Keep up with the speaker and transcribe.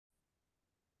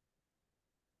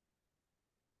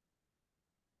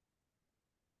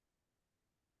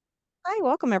Hi,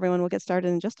 welcome everyone. We'll get started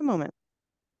in just a moment.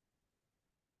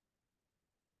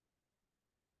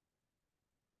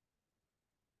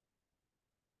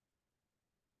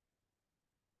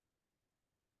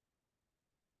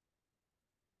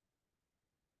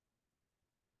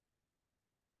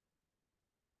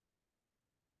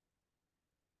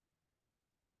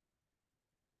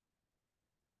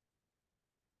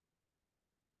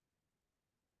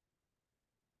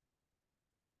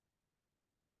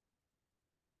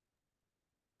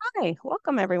 Hi,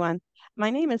 welcome everyone. My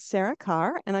name is Sarah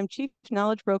Carr, and I'm Chief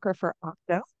Knowledge Broker for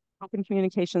OCTO, Open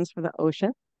Communications for the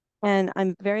Ocean. And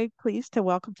I'm very pleased to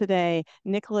welcome today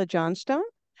Nicola Johnstone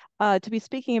to be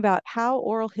speaking about how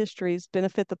oral histories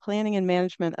benefit the planning and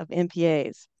management of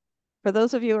MPAs. For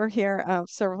those of you who were here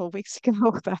several weeks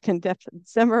ago, back in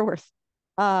December,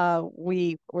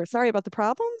 we were sorry about the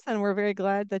problems, and we're very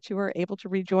glad that you were able to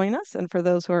rejoin us. And for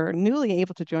those who are newly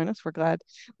able to join us, we're glad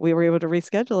we were able to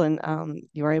reschedule and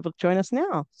you are able to join us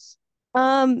now.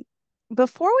 Um,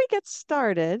 Before we get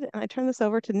started, and I turn this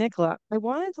over to Nicola, I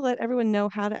wanted to let everyone know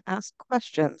how to ask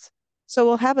questions. So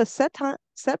we'll have a set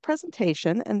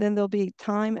presentation, and then there'll be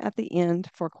time at the end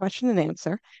for question and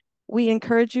answer. We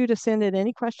encourage you to send in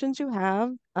any questions you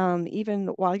have, even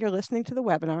while you're listening to the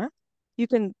webinar. You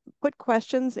can put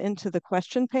questions into the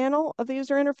question panel of the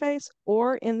user interface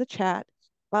or in the chat.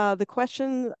 The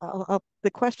question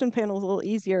panel is a little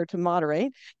easier to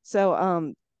moderate,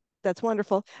 so that's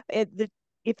wonderful.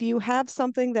 If you have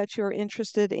something that you're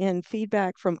interested in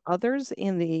feedback from others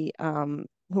in the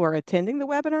who are attending the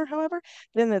webinar, however,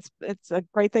 then it's a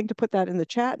great thing to put that in the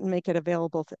chat and make it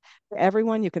available to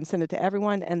everyone. You can send it to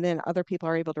everyone, and then other people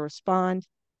are able to respond.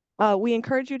 We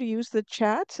encourage you to use the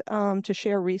chat to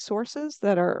share resources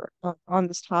that are on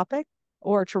this topic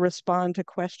or to respond to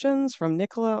questions from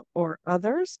Nicola or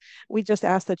others. We just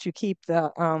ask that you keep the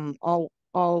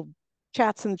all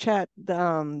chats in the chat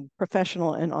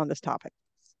professional and on this topic.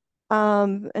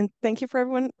 And thank you for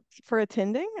everyone for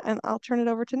attending, and I'll turn it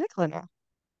over to Nicola now.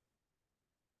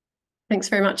 Thanks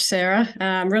very much, Sarah.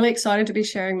 I'm really excited to be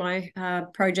sharing my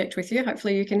project with you.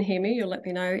 Hopefully you can hear me. You'll let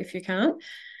me know if you can't.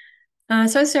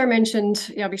 So as Sarah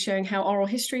mentioned, I'll be sharing how oral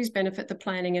histories benefit the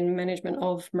planning and management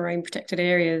of marine protected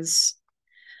areas.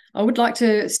 I would like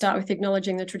to start with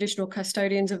acknowledging the traditional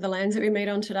custodians of the lands that we meet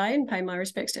on today and pay my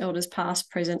respects to elders past,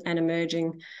 present and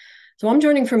emerging. So I'm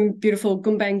joining from beautiful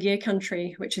Gumbaynggirr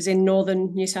country, which is in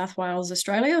northern New South Wales,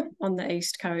 Australia, on the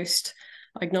east coast.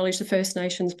 I acknowledge the First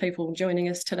Nations people joining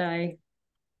us today.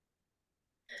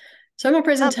 So my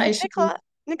presentation...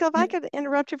 Nicola, if I could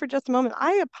interrupt you for just a moment,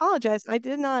 I apologize. I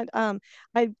did not,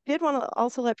 I did want to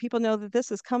also let people know that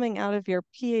this is coming out of your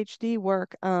PhD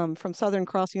work from Southern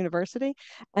Cross University,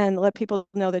 and let people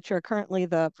know that you're currently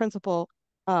the principal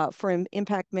for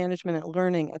impact management and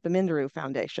learning at the Minderoo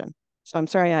Foundation. So I'm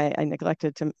sorry I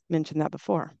neglected to mention that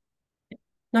before.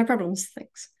 No problems,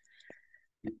 thanks.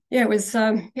 Yeah, it was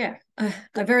a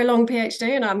very long PhD,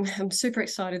 and I'm super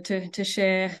excited to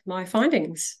share my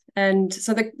findings. And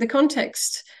so the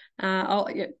context,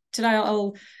 today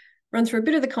I'll run through a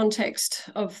bit of the context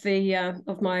of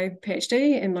my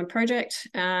PhD and my project,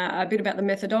 a bit about the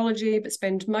methodology, but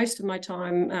spend most of my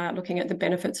time looking at the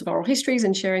benefits of oral histories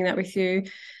and sharing that with you.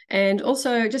 And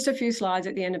also just a few slides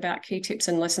at the end about key tips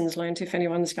and lessons learned if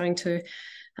anyone's going to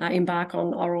embark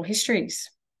on oral histories.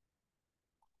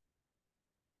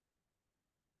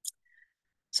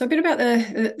 So a bit about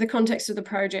the context of the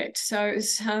project. So it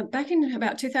was back in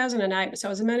about 2008. So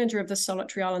I was a manager of the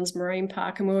Solitary Islands Marine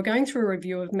Park, and we were going through a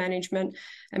review of management,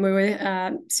 and we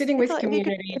were sitting with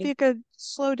community. If you could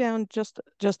slow down just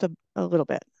a little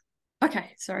bit.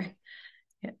 Okay, sorry.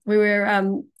 Yeah. We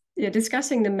were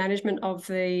discussing the management of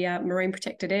the marine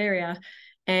protected area,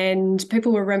 and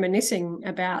people were reminiscing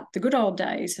about the good old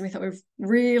days, and we thought we've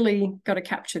really got to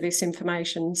capture this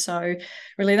information. So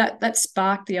really that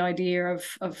sparked the idea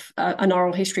of an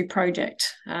oral history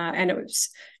project, and it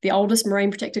was the oldest marine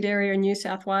protected area in New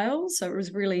South Wales, so it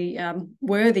was really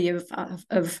worthy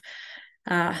of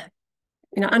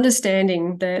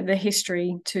understanding the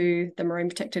history to the marine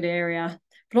protected area,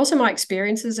 but also my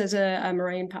experiences as a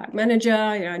marine park manager.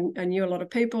 I knew a lot of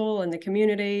people in the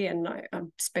community, and I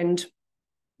spend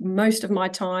most of my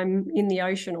time in the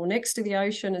ocean or next to the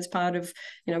ocean as part of,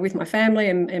 with my family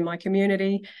and my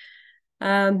community.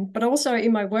 But also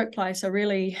in my workplace, I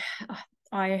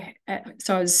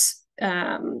was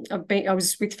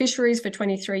with fisheries for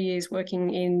 23 years,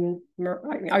 working in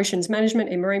oceans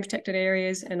management in marine protected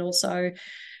areas, and also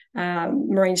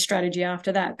marine strategy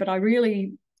after that. But I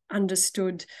really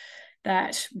understood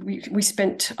that we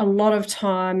spent a lot of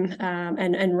time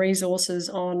and resources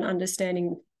on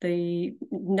understanding the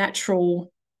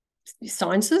natural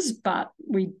sciences, but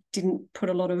we didn't put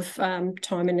a lot of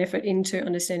time and effort into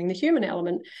understanding the human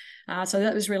element. So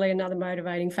that was really another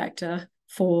motivating factor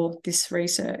for this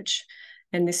research.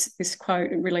 And this quote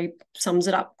really sums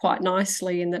it up quite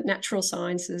nicely, in that natural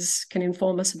sciences can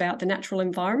inform us about the natural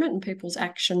environment and people's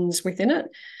actions within it,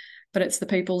 but it's the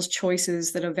people's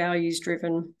choices that are values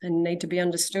driven and need to be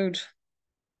understood.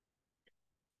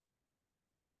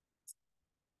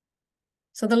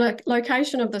 So the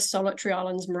location of the Solitary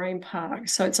Islands Marine Park.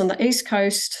 So it's on the east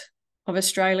coast of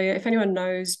Australia. If anyone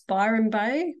knows Byron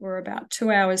Bay, we're about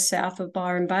 2 hours south of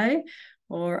Byron Bay,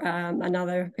 or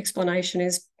another explanation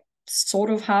is sort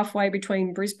of halfway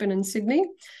between Brisbane and Sydney.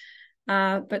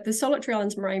 But the Solitary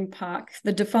Islands Marine Park,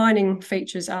 the defining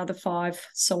features are the 5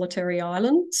 solitary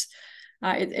islands.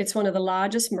 It's one of the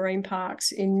largest marine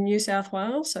parks in New South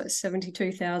Wales, so it's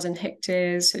 72,000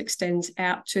 hectares. It extends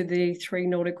out to the 3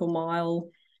 nautical mile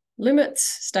limits,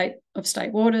 state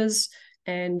waters,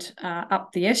 and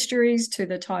up the estuaries to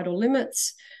the tidal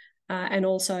limits, and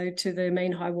also to the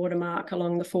mean high water mark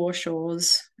along the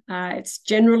foreshores. It's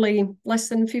generally less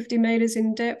than 50 metres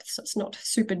in depth, so it's not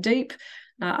super deep,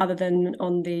 other than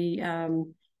on the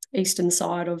eastern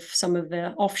side of some of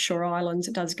the offshore islands,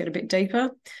 it does get a bit deeper.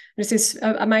 And it's this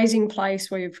amazing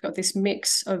place where you've got this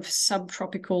mix of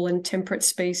subtropical and temperate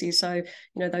species. So,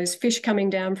 those fish coming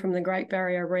down from the Great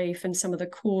Barrier Reef and some of the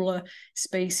cooler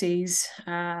species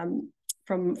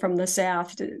from the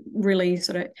south really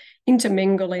sort of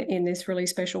intermingle in this really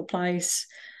special place.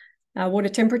 Water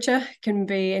temperature can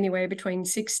be anywhere between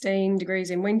 16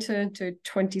 degrees in winter to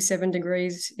 27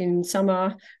 degrees in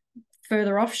summer.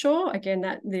 Further offshore, again,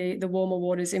 that the warmer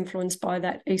water is influenced by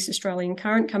that East Australian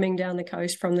current coming down the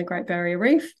coast from the Great Barrier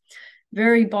Reef.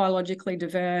 Very biologically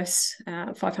diverse,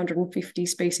 550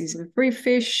 species of reef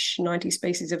fish, 90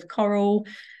 species of coral,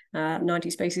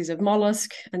 90 species of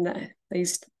mollusk, and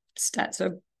these stats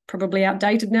are probably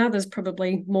outdated now. There's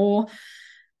probably more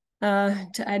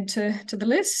to add to the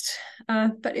list.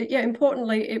 But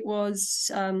importantly, it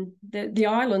was the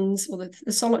islands, or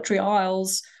the Solitary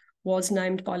Isles, was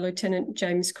named by Lieutenant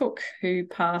James Cook, who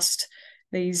passed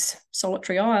these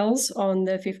Solitary Isles on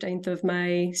the 15th of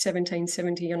May,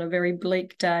 1770, on a very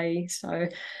bleak day. So,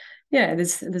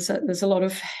 there's a lot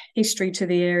of history to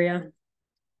the area.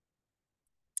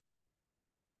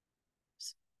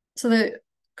 So the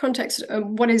context,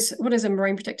 what is a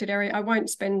marine protected area? I won't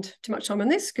spend too much time on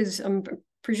this because I'm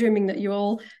presuming that you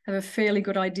all have a fairly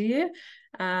good idea,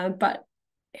 but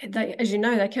as you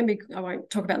know, they can be, I won't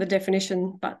talk about the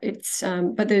definition, but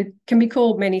they can be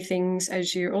called many things,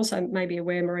 as you also may be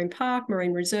aware: marine park,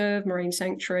 marine reserve, marine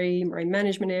sanctuary, marine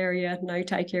management area,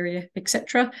 no-take area,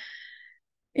 etc.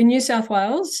 In New South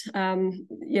Wales,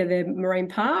 they're marine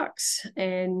parks,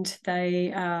 and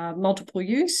they are multiple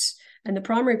use, and the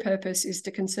primary purpose is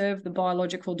to conserve the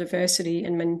biological diversity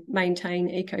and maintain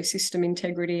ecosystem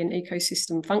integrity and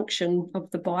ecosystem function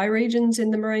of the bioregions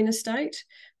in the marine estate,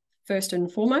 first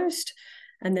and foremost,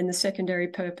 and then the secondary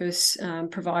purpose,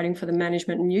 providing for the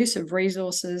management and use of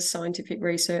resources, scientific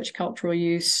research, cultural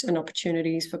use, and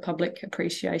opportunities for public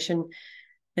appreciation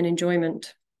and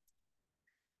enjoyment.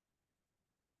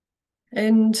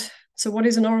 And so what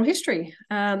is an oral history?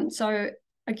 So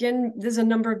again, there's a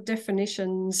number of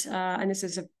definitions, and this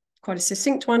is quite a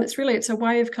succinct one. It's a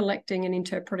way of collecting and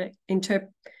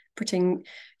interpreting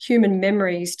human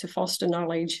memories to foster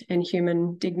knowledge and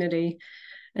human dignity.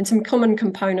 And some common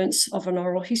components of an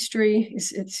oral history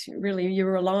is it's really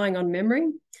you're relying on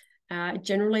memory. It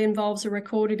generally involves a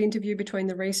recorded interview between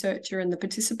the researcher and the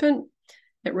participant.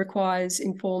 It requires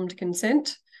informed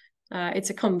consent. It's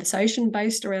a conversation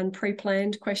based around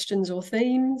pre-planned questions or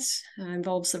themes.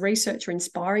 Involves the researcher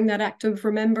inspiring that act of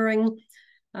remembering.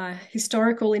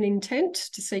 Historical in intent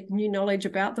to seek new knowledge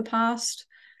about the past.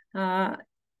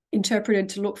 Interpreted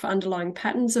to look for underlying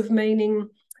patterns of meaning.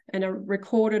 And are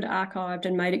recorded, archived,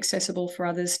 and made accessible for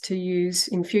others to use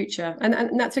in future.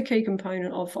 And that's a key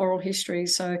component of oral history.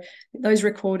 So those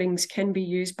recordings can be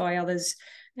used by others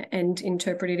and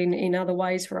interpreted in other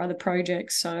ways for other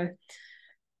projects. So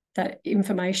that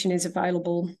information is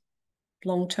available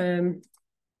long term.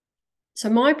 So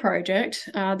my project,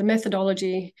 the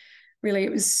methodology, really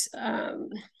it was I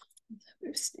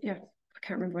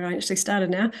can't remember when I actually started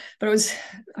now, but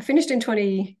I finished in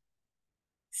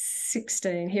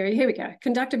 2016. Here we go.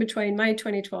 Conducted between May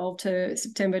 2012 to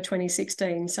September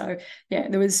 2016. So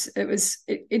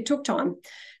it took time.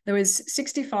 There was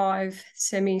 65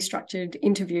 semi-structured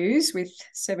interviews with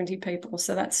 70 people.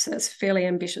 So that's fairly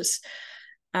ambitious.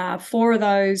 4 of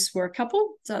those were a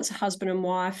couple. So it's a husband and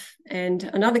wife, and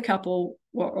another couple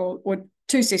were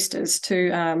 2 sisters,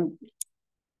 2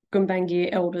 Gumbaynggirr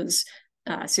elders.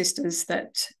 sisters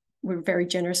that were very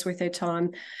generous with their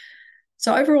time.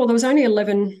 So overall, there was only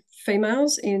 11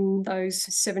 females in those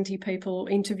 70 people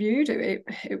interviewed. It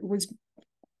was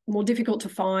more difficult to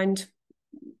find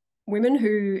women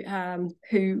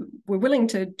who were willing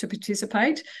to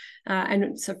participate,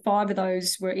 and so 5 of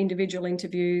those were individual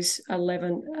interviews,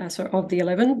 11 of the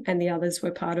 11, and the others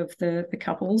were part of the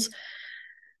couples.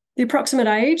 The approximate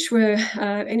age were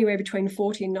anywhere between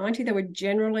 40 and 90. They were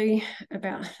generally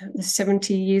about the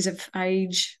 70 years of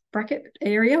age bracket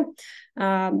area.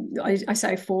 I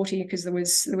say 40 because there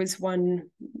was one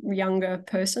younger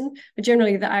person, but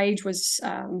generally the age was,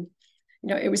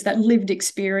 it was that lived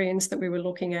experience that we were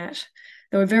looking at.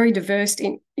 There were very diverse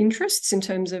interests in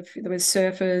terms of there was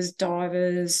surfers,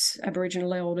 divers,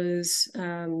 Aboriginal elders,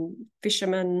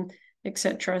 fishermen,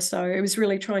 etc. So it was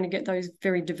really trying to get those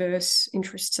very diverse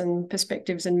interests and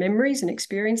perspectives and memories and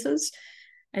experiences,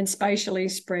 and spatially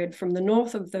spread from the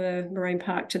north of the marine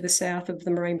park to the south of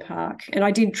the marine park. And I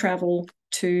did travel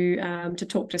to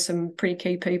talk to some pretty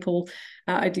key people.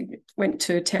 Went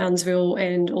to Townsville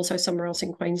and also somewhere else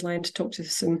in Queensland to talk to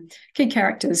some key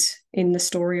characters in the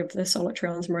story of the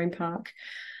Solitary Islands Marine Park.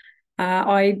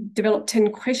 I developed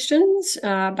 10 questions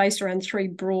based around 3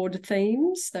 broad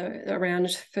themes,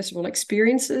 around, first of all,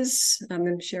 experiences,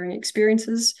 them sharing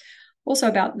experiences, also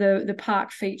about the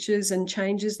park features and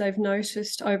changes they've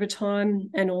noticed over time,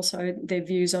 and also their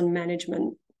views on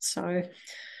management. So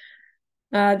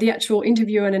the actual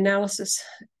interview and analysis,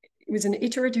 it was an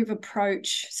iterative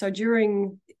approach. So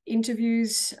during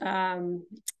interviews,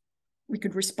 we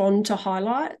could respond to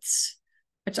highlights.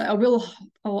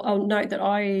 I'll note that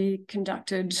I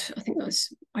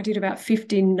did about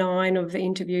 59 of the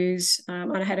interviews,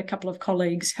 and I had a couple of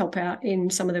colleagues help out in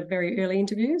some of the very early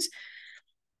interviews.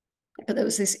 But there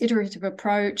was this iterative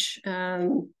approach,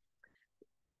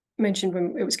 mentioned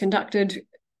when it was conducted,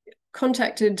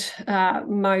 contacted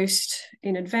most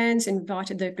in advance,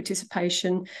 invited their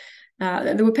participation.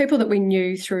 There were people that we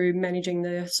knew through managing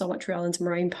the Solitary Islands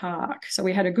Marine Park. So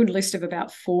we had a good list of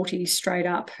about 40 straight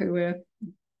up who were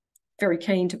very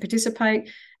keen to participate.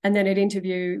 And then at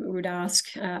interview, we would ask,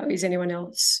 is there anyone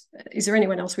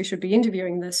else we should be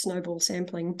interviewing, the snowball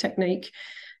sampling technique?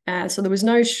 So there was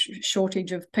no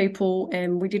shortage of people,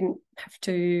 and we didn't have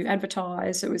to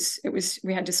advertise.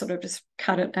 We had to sort of just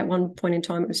cut it at one point in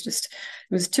time. It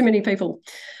was too many people.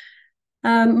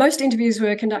 Most interviews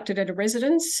were conducted at a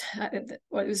residence. It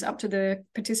was up to the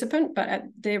participant, but at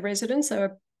their residence, they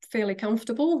were fairly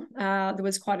comfortable. There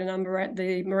was quite a number at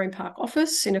the Marine Park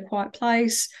office in a quiet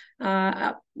place.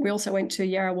 We also went to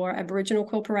Yarrawarra Aboriginal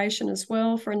Corporation as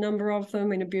well for a number of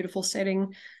them in a beautiful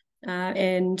setting,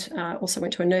 and also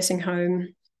went to a nursing home.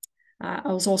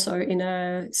 I was also in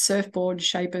a surfboard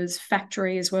shaper's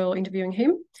factory as well, interviewing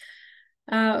him.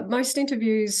 Most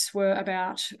interviews were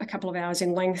about a couple of hours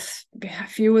in length. A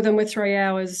few of them were 3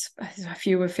 hours. A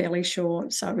few were fairly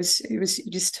short. So it was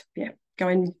just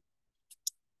going,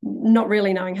 not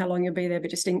really knowing how long you'll be there, but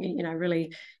just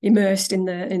really immersed in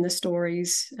the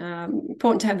stories.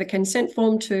 Important to have the consent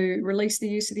form to release the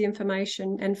use of the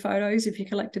information and photos if you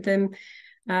collected them.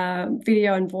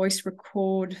 Video and voice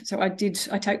record. So I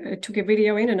took a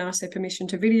video in and asked their permission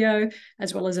to video,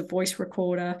 as well as a voice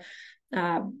recorder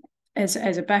as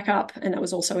a backup, and that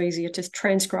was also easier to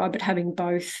transcribe, but having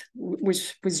both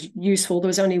was useful. There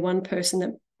was only one person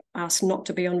that asked not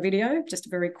to be on video, just a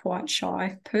very quiet,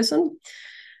 shy person.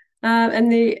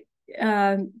 And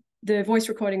the voice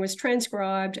recording was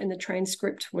transcribed, and the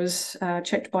transcript was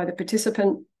checked by the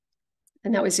participant.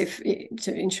 And that was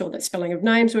to ensure that spelling of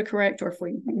names were correct, or if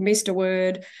we missed a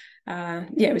word.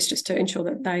 It was just to ensure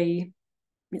that they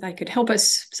could help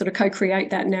us sort of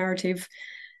co-create that narrative.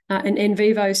 And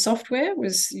NVivo software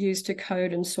was used to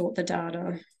code and sort the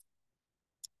data.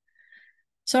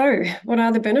 So what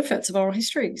are the benefits of oral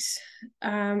histories?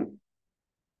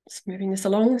 Just moving this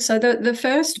along. So the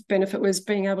first benefit was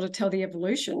being able to tell the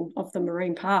evolution of the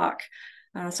marine park,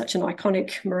 such an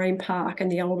iconic marine park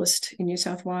and the oldest in New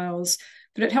South Wales.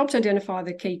 But it helped identify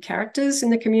the key characters in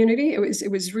the community. It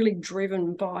was really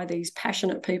driven by these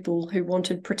passionate people who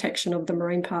wanted protection of the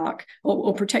marine park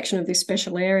or protection of this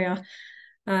special area.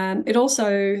 It also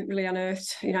really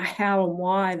unearthed, how and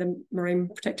why the marine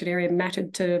protected area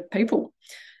mattered to people.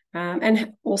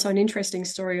 And also an interesting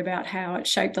story about how it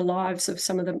shaped the lives of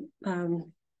some of the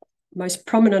most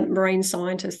prominent marine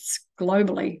scientists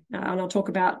globally. And I'll talk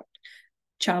about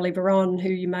Charlie Veron, who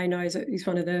you may know is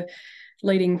one of the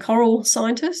leading coral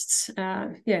scientists.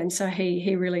 And so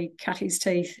he really cut his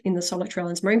teeth in the Solitary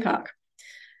Islands Marine Park.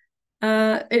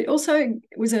 It also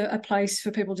was a place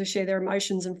for people to share their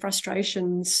emotions and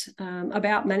frustrations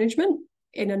about management.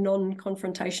 in a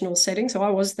non-confrontational setting. So I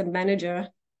was the manager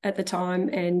at the time,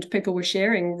 and people were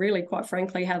sharing really, quite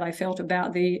frankly, how they felt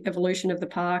about the evolution of the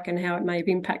park and how it may have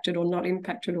impacted or not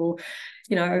impacted, or,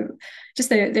 you know, just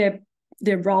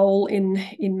their role in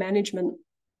management.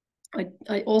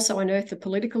 I also unearthed the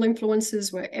political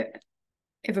influences were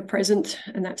ever present,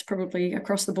 and that's probably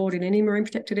across the board in any marine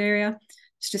protected area.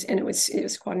 And it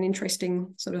was quite an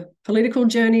interesting sort of political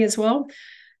journey as well.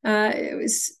 It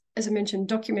was, as I mentioned,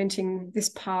 documenting this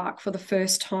park for the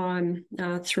first time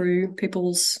through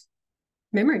people's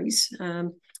memories.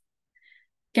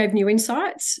 Gave new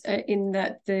insights in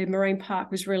that the marine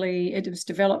park was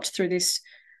developed through this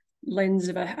lens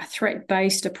of a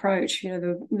threat-based approach. You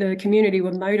know, the community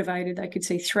were motivated; they could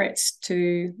see threats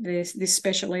to this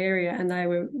special area, and they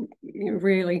were, you know,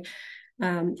 really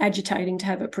agitating to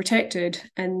have it protected.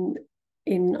 And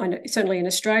certainly in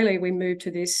Australia, we moved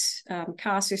to this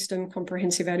CAR system,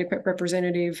 comprehensive adequate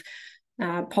representative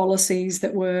policies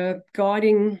that were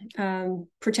guiding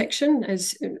protection,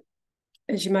 as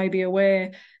you may be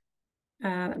aware.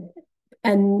 And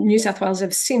New South Wales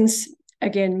have since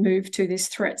again moved to this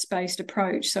threats-based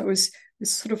approach. So it was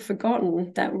sort of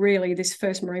forgotten that really this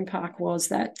first marine park was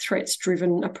that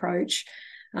threats-driven approach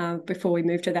before we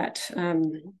moved to that sort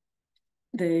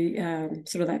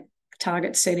of that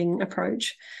target setting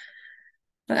approach.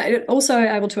 Also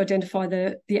able to identify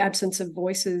the absence of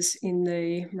voices in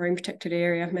the marine protected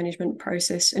area management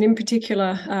process, and in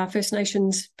particular First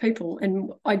Nations people. And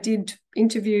I did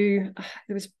interview, I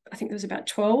think there was about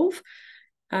 12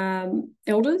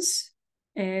 elders,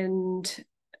 and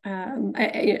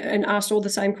asked all the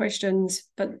same questions,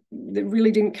 but it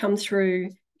really didn't come through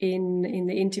in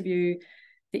the interview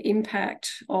the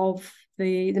impact of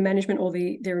the management or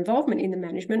their involvement in the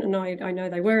management. And I know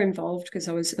they were involved because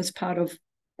I was part of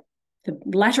the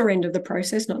latter end of the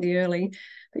process, not the early.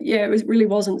 But yeah, it really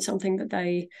wasn't something that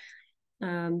they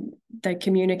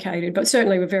communicated, but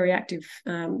certainly were very active,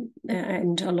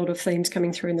 and a lot of themes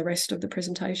coming through in the rest of the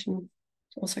presentation.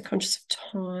 Also conscious of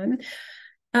time.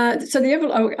 So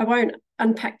I won't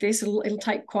unpack this, it'll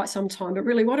take quite some time, but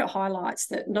really what it highlights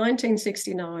that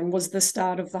 1969 was the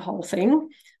start of the whole thing,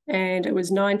 and it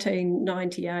was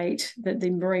 1998 that the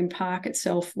marine park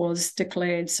itself was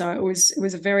declared. So it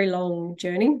was a very long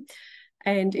journey.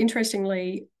 And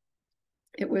interestingly,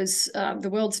 it was the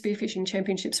World Spearfishing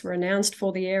Championships were announced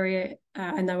for the area,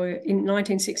 and they were in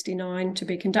 1969 to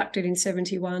be conducted in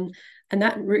 71, and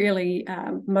that really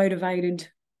motivated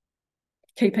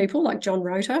key people like John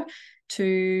Rota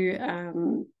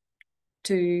to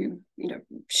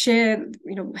share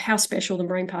how special the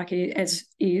marine park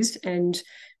is and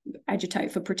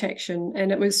agitate for protection.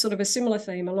 And it was sort of a similar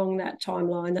theme along that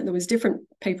timeline, that there was different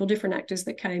people, different actors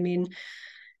that came in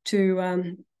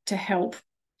to help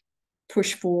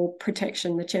push for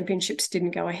protection. The championships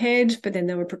didn't go ahead, but then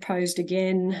they were proposed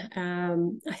again.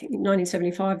 I think in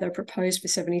 1975 they were proposed for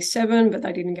 77, but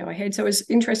they didn't go ahead. So it was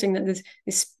interesting that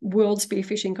this world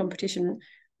spearfishing competition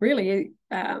really,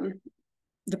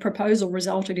 the proposal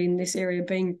resulted in this area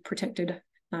being protected,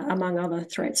 among other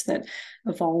threats that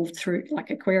evolved through like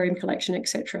aquarium collection,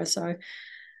 etc. So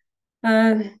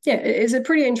it's a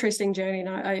pretty interesting journey, and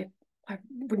I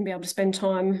wouldn't be able to spend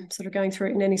time sort of going through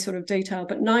it in any sort of detail,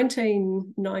 but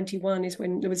 1991 is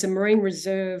when there was a marine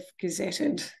reserve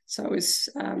gazetted. So it was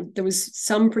there was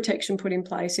some protection put in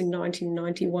place in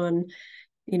 1991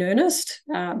 in earnest,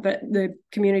 but the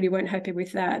community weren't happy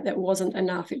with that. That wasn't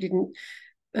enough. It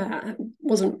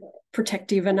wasn't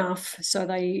protective enough. So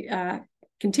they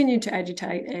continued to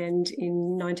agitate, and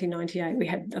in 1998 we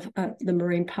had the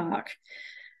marine park,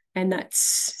 and that's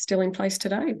still in place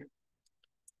today.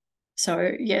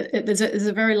 So yeah, there's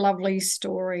a very lovely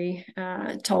story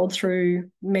told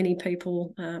through many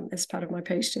people as part of my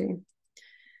PhD.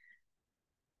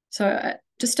 So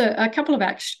just a couple of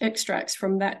extracts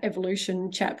from that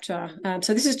evolution chapter.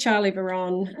 So this is Charlie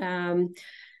Veron.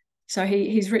 So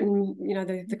he's written,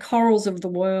 the corals of the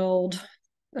world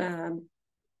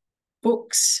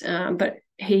books, but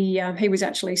he was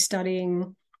actually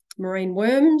studying marine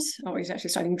worms. He was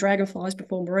actually studying dragonflies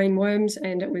before marine worms,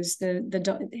 and it was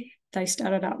they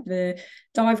started up the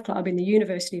dive club in the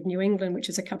University of New England, which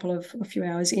is a few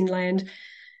hours inland.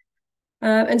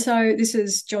 And so this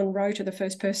is John Rota, the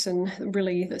first person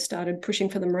really that started pushing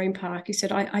for the marine park. He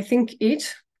said, I think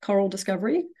coral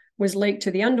discovery, was leaked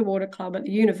to the underwater club at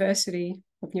the University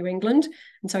of New England.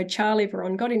 And so Charlie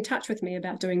Veron got in touch with me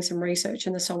about doing some research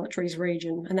in the Solitaries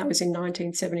region, and that was in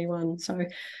 1971. So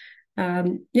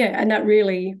and that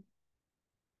really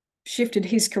shifted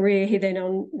his career. He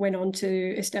then went on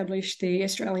to establish the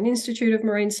Australian Institute of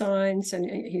Marine Science, and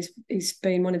he's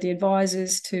been one of the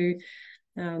advisors to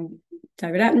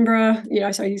David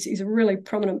Attenborough, so he's a really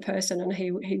prominent person, and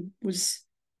he was,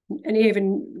 and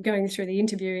even going through the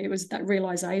interview, it was that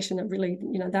realization that really,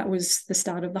 that was the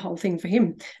start of the whole thing for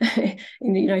him,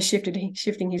 in,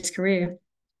 shifting his career.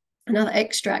 Another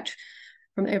extract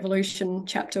from the evolution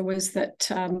chapter was that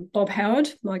Bob Howard,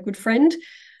 my good friend,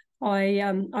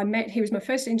 I met, he was my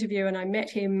first interview, and I met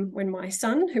him when my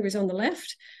son, who was on the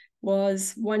left,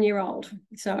 was 1 year old.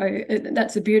 So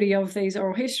that's the beauty of these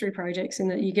oral history projects, in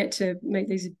that you get to meet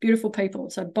these beautiful people.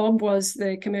 So Bob was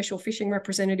the commercial fishing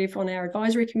representative on our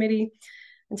advisory committee.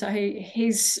 And so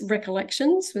his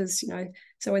recollections was,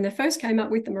 so when they first came up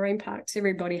with the marine parks,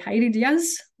 everybody hated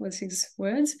Yaz, was his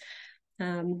words.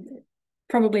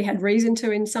 Probably had reason to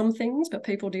in some things, but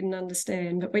people didn't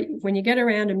understand. But when you get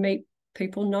around and meet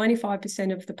people,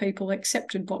 95% of the people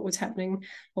accepted what was happening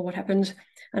or what happened.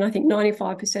 And I think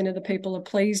 95% of the people are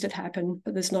pleased it happened,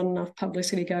 but there's not enough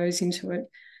publicity goes into it.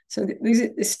 So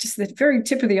it's just the very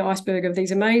tip of the iceberg of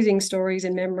these amazing stories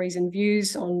and memories and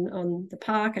views on the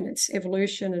park and its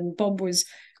evolution. And Bob was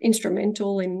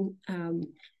instrumental in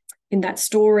that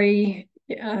story,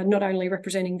 not only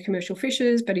representing commercial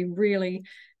fishers, but he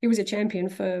was a champion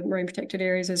for marine protected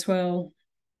areas as well.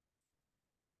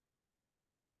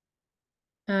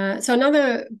 So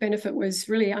another benefit was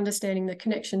really understanding the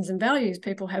connections and values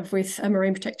people have with a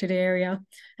marine protected area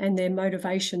and their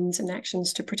motivations and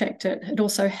actions to protect it. It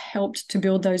also helped to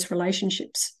build those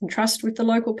relationships and trust with the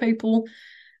local people.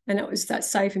 And it was that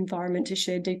safe environment to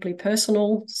share deeply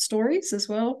personal stories as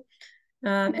well,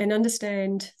 and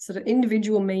understand sort of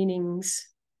individual meanings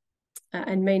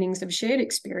and meanings of shared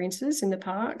experiences in the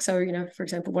park. So, for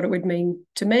example, what it would mean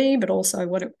to me, but also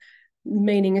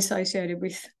meaning associated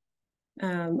with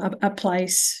a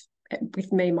place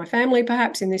with me and my family,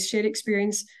 perhaps, in this shared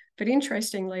experience. But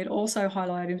interestingly, it also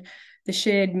highlighted the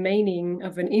shared meaning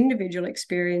of an individual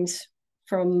experience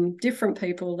from different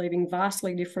people leading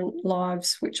vastly different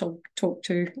lives, which I'll talk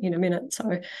to in a minute.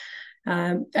 So,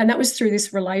 and that was through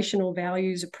this relational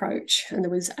values approach, and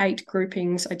there was 8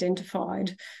 groupings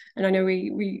identified. And I know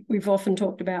we've often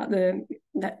talked about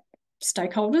that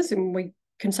stakeholders, and we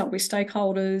consult with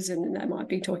stakeholders, and that might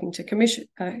be talking to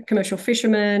commercial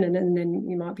fishermen, and then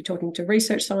you might be talking to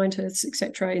research scientists,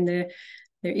 etc., in their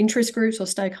interest groups or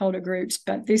stakeholder groups.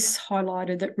 But this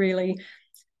highlighted that really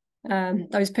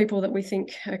those people that we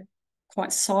think are quite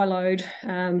siloed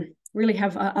really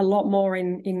have a lot more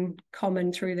in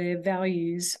common through their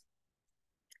values.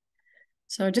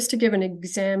 So just to give an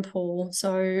example,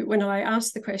 so when I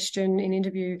asked the question in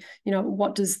interview,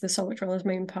 what does the Solitary Islands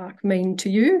Marine Park mean to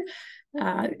you?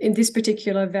 In this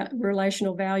particular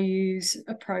relational values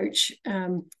approach,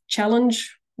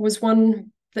 challenge was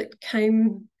one that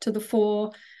came to the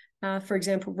fore. For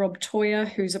example, Rob Toyer,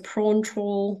 who's a prawn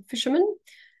trawl fisherman,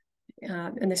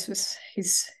 and this was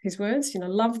his words,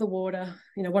 love the water.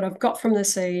 What I've got from the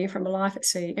sea, from a life at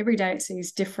sea, every day at sea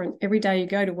is different. Every day you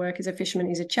go to work as a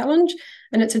fisherman is a challenge,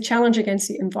 and it's a challenge against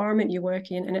the environment you work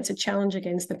in, and it's a challenge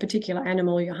against the particular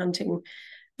animal you're hunting.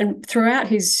 And throughout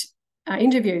his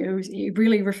interview, he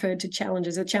really referred to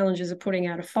challenges. The challenges of putting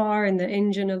out a fire in the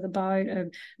engine of the boat,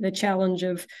 the challenge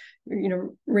of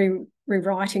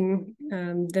rewriting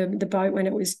the boat when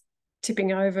it was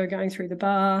tipping over, going through the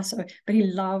bar. So, but he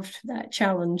loved that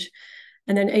challenge.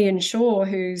 And then Ian Shaw,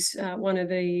 who's one of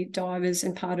the divers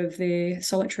and part of the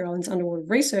Solitary Islands Underwater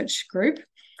Research Group,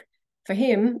 for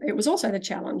him, it was also the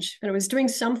challenge, and it was doing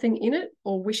something in it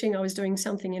or wishing I was doing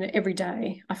something in it every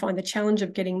day. I find the challenge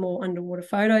of getting more underwater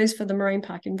photos for the Marine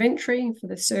Park inventory, for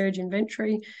the surge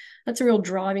inventory, that's a real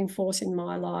driving force in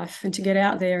my life, and to get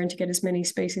out there and to get as many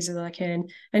species as I can.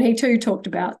 And he too talked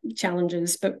about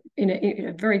challenges, but in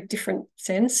a very different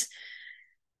sense.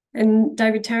 And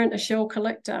David Tarrant, a shell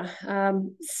collector,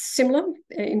 similar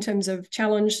in terms of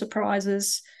challenge,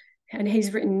 surprises. And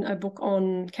he's written a book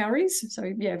on cowries. So,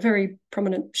 yeah, very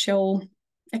prominent shell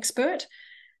expert.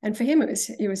 And for him, it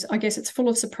was, I guess it's full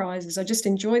of surprises. I just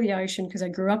enjoy the ocean because I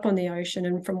grew up on the ocean.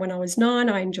 And from when I was 9,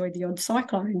 I enjoyed the odd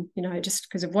cyclone, just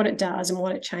because of what it does and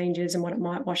what it changes and what it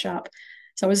might wash up.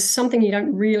 So it was something you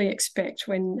don't really expect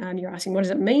when you're asking, what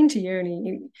does it mean to you?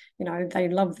 And, they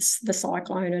love the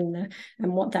cyclone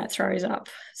and what that throws up.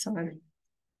 So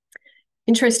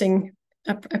interesting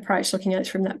approach looking at it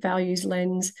from that values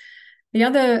lens. The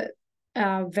other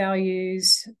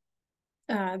values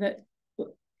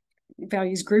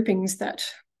groupings that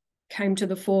came to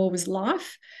the fore was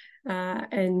life,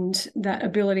 and that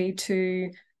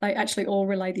ability they actually all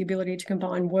relate the ability to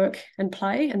combine work and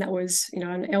play. And that was,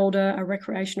 an elder, a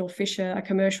recreational fisher, a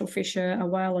commercial fisher, a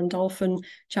whale and dolphin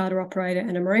charter operator,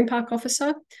 and a marine park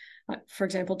officer. for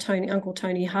example, Uncle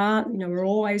Tony Hart, we're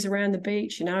always around the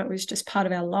beach. It was just part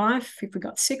of our life. If we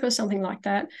got sick or something like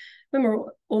that, when we're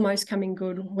almost coming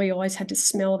good, we always had to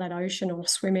smell that ocean or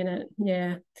swim in it.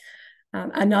 Yeah.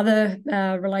 Another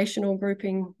relational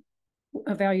grouping,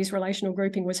 a values relational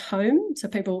grouping, was home. So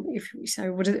people, if you say,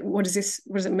 what does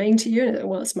it mean to you?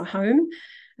 Well, it's my home.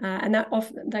 And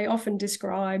they often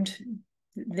described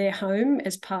their home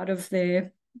as part of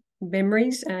their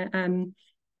memories and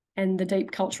the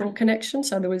deep cultural connection.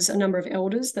 So there was a number of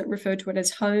elders that referred to it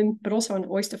as home, but also an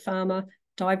oyster farmer,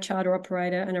 dive charter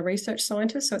operator, and a research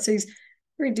scientist. So it's these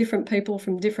very different people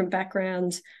from different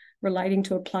backgrounds relating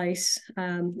to a place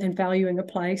and valuing a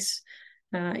place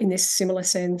in this similar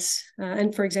sense.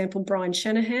 And for example, Brian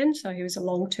Shanahan, so he was a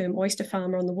long-term oyster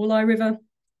farmer on the Woolai River,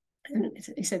 and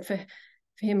he said for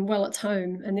him, well, it's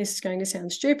home. And this is going to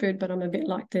sound stupid, but I'm a bit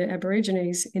like the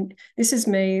Aborigines. This is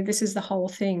me. This is the whole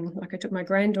thing. Like, I took my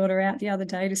granddaughter out the other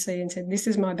day to see and said, this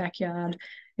is my backyard.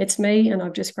 It's me, and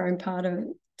I've just grown part of it.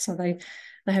 So they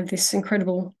have this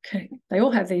incredible, they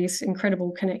all have these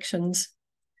incredible connections.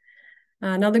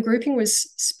 Another grouping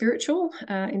was spiritual,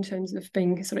 in terms of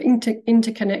being sort of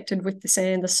interconnected with the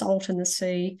sand, the salt, and the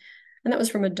sea. And that was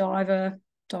from a dive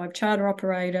charter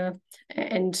operator,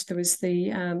 and there was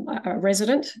a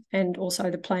resident and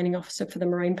also the planning officer for the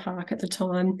marine park at the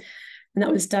time. And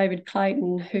that was David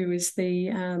Clayton, who was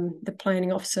the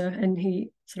planning officer, and he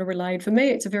sort of relayed, for me,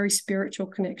 it's a very spiritual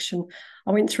connection.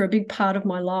 I went through a big part of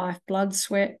my life, blood,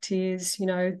 sweat, tears,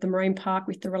 the marine park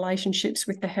with the relationships,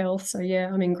 with the health. So yeah,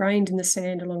 I'm ingrained in the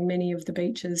sand along many of the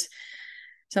beaches.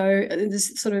 So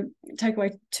there's sort of take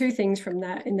away two things from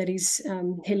that, in that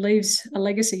he leaves a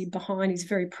legacy behind. He's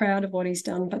very proud of what he's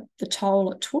done, but the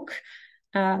toll it took,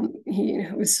 he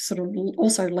was sort of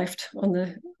also left on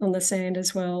the sand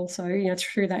as well. So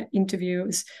through that interview, it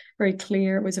was very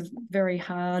clear it was a very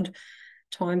hard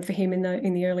time for him in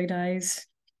the early days.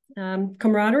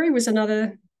 Camaraderie was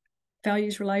another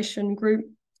values relation group,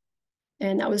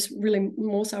 and that was really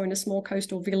more so in a small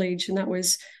coastal village, and that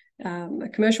was a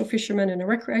commercial fisherman and a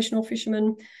recreational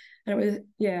fisherman. And it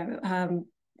was,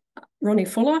 Ronnie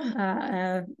Fuller,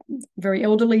 a very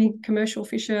elderly commercial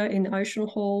fisher in the Ocean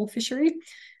Hall fishery.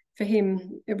 For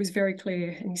him, it was very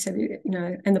clear. And he said,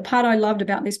 and the part I loved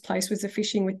about this place was the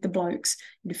fishing with the blokes.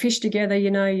 You'd fish together,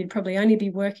 you'd probably only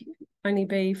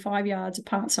be 5 yards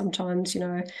apart sometimes,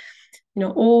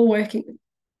 all working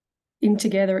in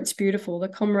together. It's beautiful. The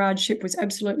comradeship was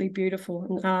absolutely beautiful.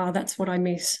 And that's what I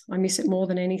miss. I miss it more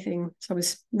than anything. So it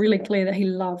was really clear that he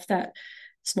loved that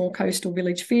small coastal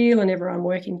village feel and everyone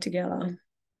working together.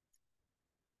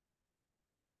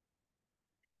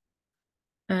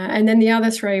 And then the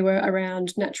other three were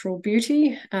around natural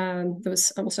beauty. There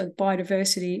was also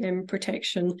biodiversity and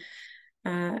protection.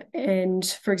 And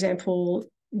for example,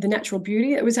 the natural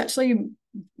beauty, it was actually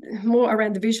more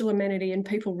around the visual amenity and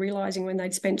people realising when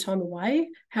they'd spent time away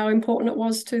how important it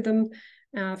was to them.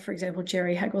 For example,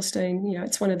 Jerry Hagglestein,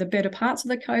 it's one of the better parts of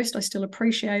the coast. I still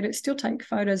appreciate it, still take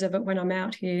photos of it when I'm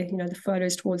out here, the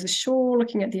photos towards the shore,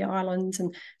 looking at the islands,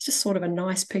 and it's just sort of a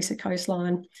nice piece of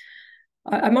coastline.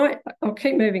 I'll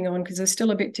keep moving on because there's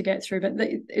still a bit to get through, but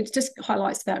it just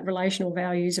highlights that relational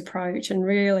values approach and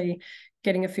really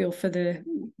getting a feel for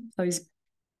those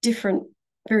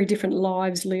very different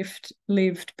lives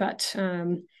lived, but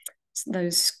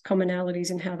those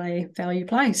commonalities in how they value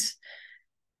place.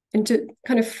 And to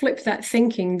kind of flip that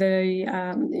thinking,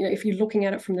 if you're looking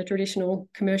at it from the traditional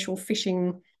commercial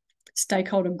fishing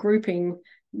stakeholder grouping,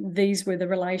 these were the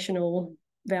relational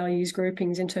values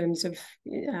groupings in terms of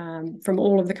from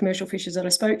all of the commercial fishers that I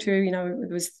spoke to. There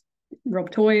was Rob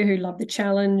Toyer, who loved the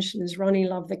challenge. There was Ronnie,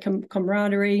 loved the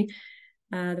camaraderie.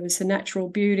 There was the natural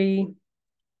beauty,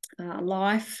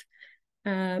 life.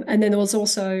 And then there was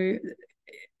also,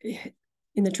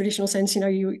 in the traditional sense,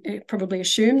 you probably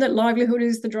assume that livelihood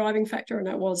is the driving factor, and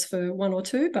that was for one or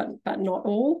two, but not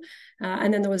all.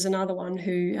 And then there was another one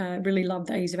who really loved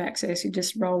the ease of access. He'd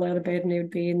just roll out of bed and he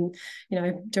would be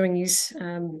doing his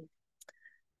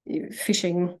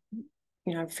fishing,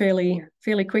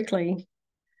 fairly quickly.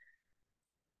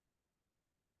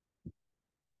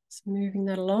 So moving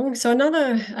that along. So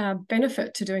another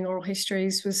benefit to doing oral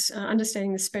histories was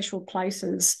understanding the special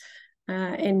places.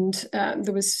 And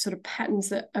there was sort of patterns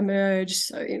that emerged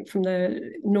from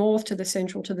the north to the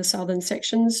central to the southern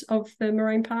sections of the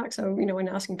marine park. So, when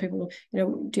asking people,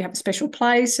 do you have a special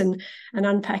place, and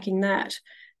unpacking that.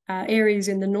 Areas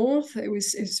in the north,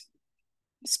 is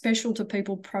special to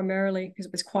people primarily because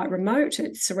it was quite remote.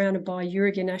 It's surrounded by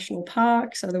Urrugia National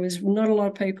Park, so there was not a lot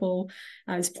of people.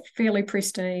 It's fairly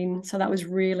pristine, so that was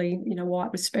really, why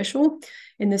it was special.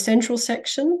 In the central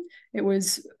section, it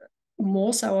was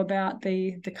more so about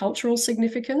the cultural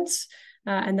significance.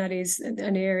 And that is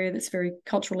an area that's very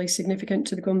culturally significant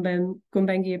to the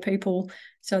Gumbaynggirr people.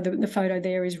 So the photo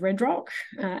there is Red Rock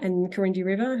and Corindi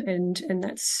River, and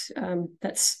that's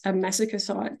a massacre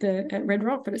site at Red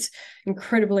Rock, but it's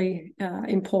incredibly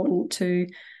important to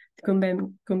the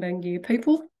Gumbaynggirr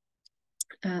people.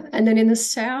 And then in the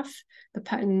south, the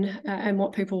pattern and why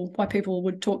people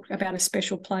would talk about a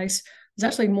special place was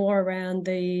actually more around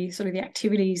the sort of the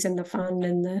activities and the fun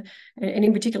and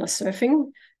in particular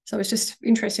surfing. So it's just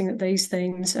interesting that these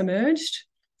themes emerged.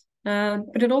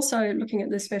 But it also, looking at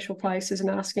the special places and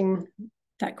asking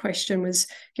that question, was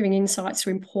giving insights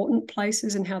to important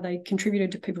places and how they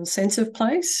contributed to people's sense of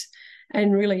place.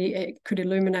 And really, it could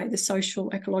illuminate the social,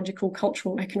 ecological,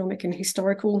 cultural, economic, and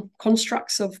historical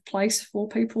constructs of place for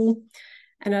people.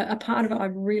 And a part of it I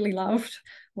really loved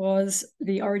was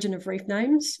the origin of reef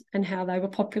names and how they were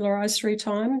popularised through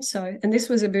time. So, and this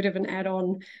was a bit of an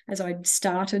add-on as I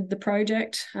started the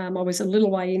project. I was a little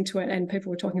way into it, and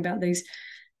people were talking about these,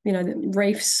 the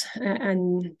reefs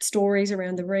and stories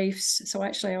around the reefs. So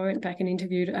actually, I went back and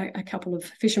interviewed a couple of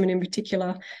fishermen in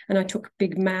particular, and I took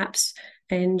big maps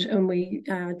and we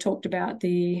talked about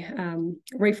the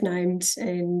reef names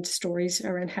and stories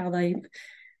around how they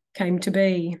came to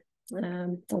be.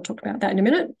 I'll talk about that in a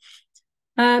minute.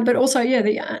 But also,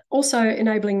 also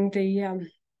enabling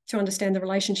to understand the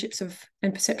relationships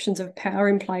and perceptions of power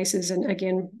in places, and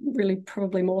again, really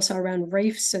probably more so around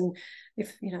reefs. And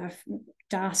if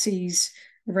Darcy's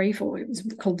reef, or it was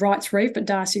called Wright's Reef, but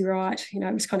Darcy Wright,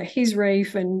 it was kind of his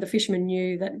reef, and the fishermen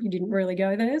knew that you didn't really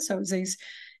go there. So it was these,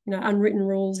 unwritten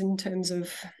rules in terms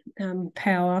of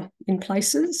power in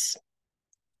places.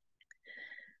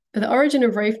 But the origin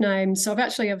of reef names, so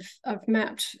I've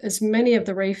mapped as many of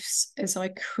the reefs as I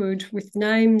could with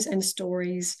names and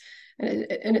stories,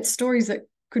 and it's stories that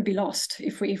could be lost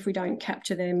if we don't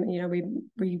capture them.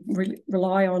 We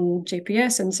rely on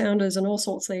GPS and sounders and all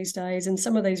sorts these days, and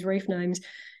some of these reef names,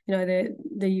 they're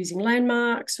using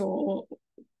landmarks or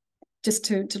just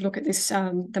to look at this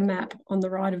the map on the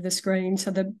right of the screen.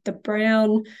 So the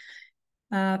brown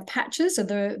patches are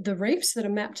the reefs that are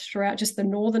mapped throughout just the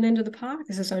northern end of the park.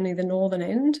 This is only the northern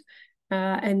end.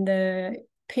 And the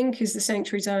pink is the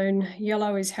sanctuary zone,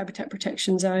 yellow is habitat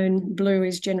protection zone, blue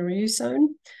is general use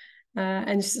zone.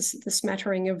 And just the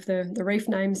smattering of the reef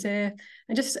names there.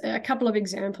 And just a couple of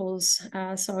examples.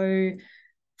 So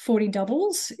 40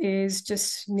 Doubles is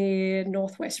just near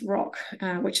Northwest Rock,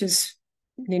 which is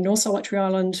near North Solitary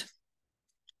Island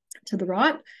to the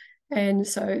right. And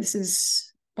so this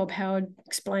is Bob Howard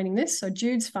explaining this. So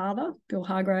Jude's father, Bill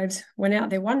Hargraves, went out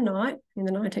there one night in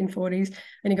the 1940s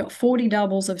and he got 40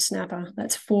 doubles of snapper.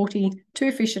 That's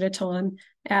 42 fish at a time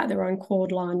out there on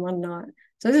cord line one night.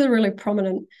 So this is a really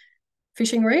prominent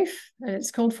fishing reef, and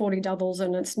it's called 40 Doubles,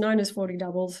 and it's known as 40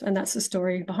 Doubles, and that's the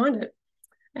story behind it.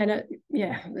 And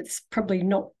it's probably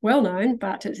not well known,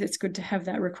 but it's good to have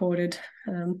that recorded.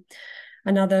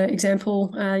 Another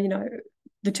example,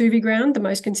 the Tuvie Ground, the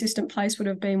most consistent place would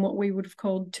have been what we would have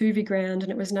called Tuvie Ground,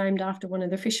 and it was named after one of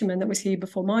the fishermen that was here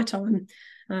before my time.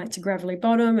 It's a gravelly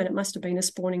bottom, and it must have been a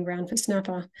spawning ground for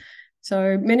snapper.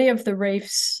 So many of the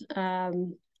reefs that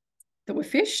were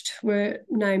fished were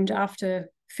named after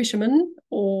fishermen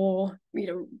or,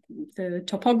 the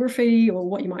topography or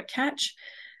what you might catch.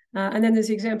 And then there's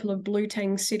the example of Blue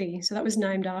Tang City. So that was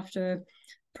named after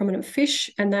prominent fish,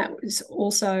 and that's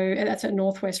at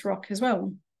Northwest Rock as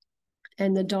well.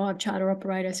 And the dive charter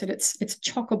operator said it's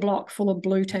chock-a-block full of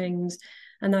blue tangs,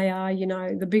 and they are,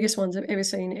 the biggest ones I've ever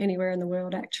seen anywhere in the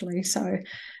world, actually. So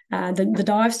the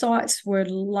dive sites were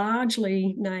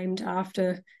largely named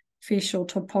after fish or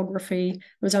topography. There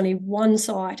was only one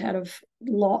site out of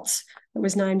lots that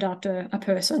was named after a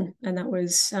person, and that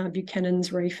was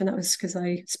Buchanan's Reef, and that was because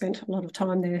they spent a lot of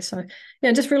time there. So,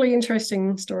 just really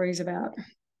interesting stories about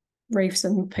reefs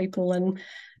and people, and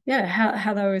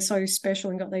how they were so special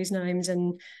and got these names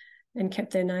and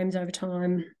kept their names over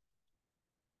time.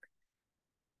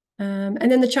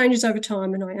 And then the changes over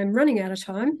time, and I am running out of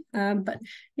time, but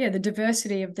the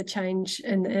diversity of the change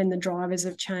and the drivers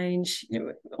of change,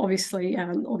 obviously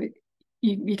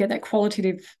you get that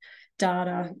qualitative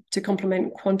data to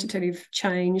complement quantitative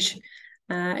change.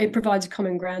 It provides a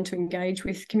common ground to engage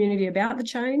with community about the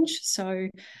change, so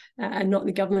and not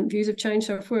the government views of change.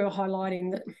 So if we were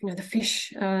highlighting that, the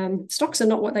fish stocks are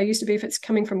not what they used to be, if it's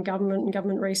coming from government and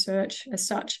government research as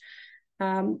such,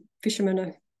 fishermen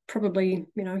are probably,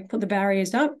 put the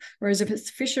barriers up. Whereas if it's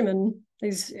fishermen,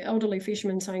 these elderly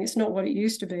fishermen saying it's not what it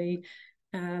used to be,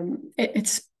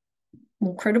 it's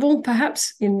more credible,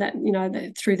 perhaps, in that,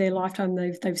 that through their lifetime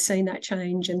they've seen that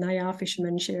change, and they are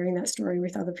fishermen sharing that story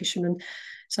with other fishermen.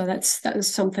 So that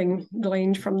was something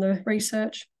gleaned from the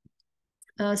research.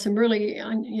 Some really,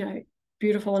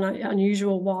 beautiful and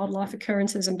unusual wildlife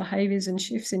occurrences and behaviours and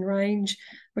shifts in range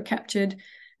were captured,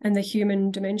 and the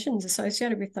human dimensions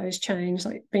associated with those change,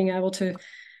 like being able to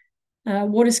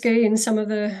water ski in some of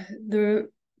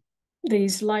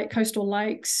these coastal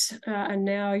lakes, and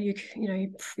now you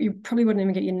probably wouldn't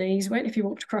even get your knees wet if you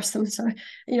walked across them. So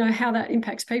how that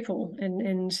impacts people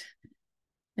and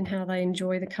how they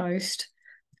enjoy the coast.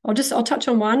 I'll touch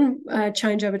on one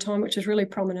change over time, which is really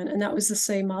prominent, and that was the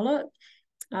sea mullet.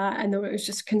 And there was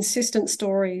just consistent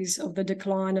stories of the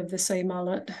decline of the sea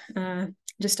mullet.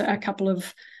 Just a couple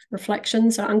of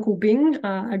reflections. So Uncle Bing,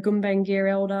 a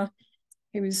Gumbaynggirr elder,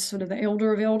 he was sort of the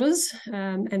elder of elders,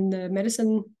 and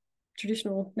the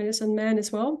traditional medicine man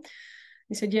as well.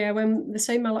 He said, yeah, when the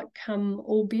sea mullet come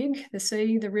all big,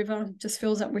 the river just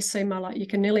fills up with sea mullet. You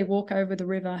can nearly walk over the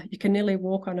river. You can nearly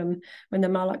walk on them when the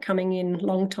mullet coming in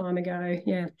long time ago.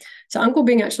 Yeah. So Uncle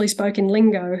Bing actually spoke in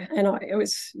lingo, and it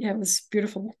was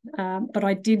beautiful. But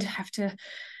I did have to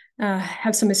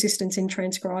have some assistance in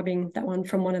transcribing that one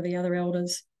from one of the other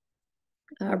elders.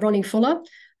 Ronnie Fuller,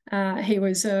 he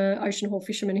was an ocean haul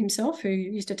fisherman himself who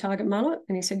used to target mullet,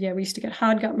 and he said, yeah, we used to get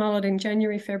hardgut mullet in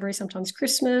January, February, sometimes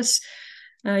Christmas.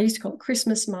 I used to call it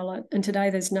Christmas mullet, and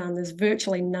today there's none. There's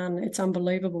virtually none. It's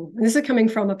unbelievable. And this is coming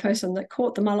from a person that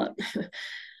caught the mullet.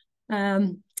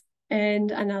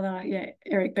 And another,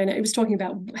 Eric Bennett, he was talking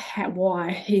about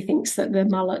why he thinks that the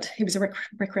mullet, he was a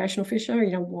recreational fisher,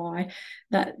 why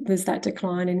that there's that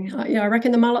decline. And I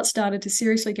reckon the mullet started to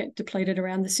seriously get depleted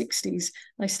around the 60s.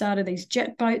 They started these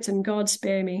jet boats, and God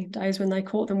spare me, days when they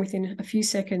caught them within a few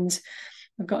seconds.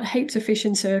 They've got heaps of fish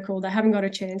in circle. They haven't got a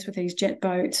chance with these jet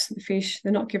boats. The fish,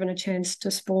 they're not given a chance to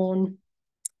spawn.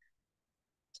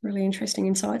 It's really interesting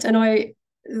insights. And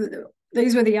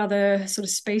these were the other sort of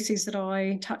species that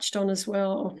I touched on as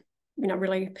well,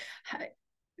 really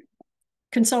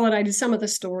consolidated some of the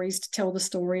stories to tell the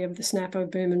story of the snapper,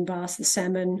 boom and bass, the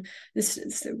salmon.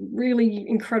 This really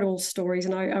incredible stories,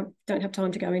 and I don't have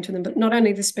time to go into them, but not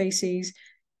only the species,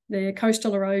 the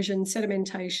coastal erosion,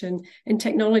 sedimentation, and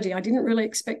technology. I didn't really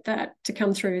expect that to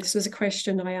come through. This was a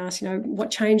question I asked, what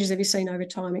changes have you seen over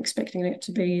time, expecting it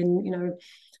to be in,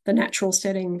 the natural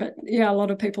setting. But a lot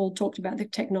of people talked about the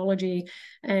technology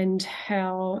and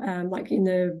how, like in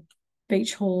the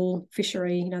beach haul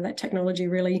fishery, that technology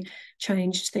really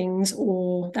changed things,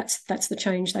 or that's the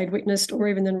change they'd witnessed, or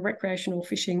even the recreational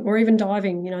fishing, or even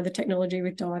diving, the technology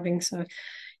with diving. So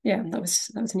that was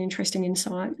an interesting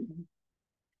insight.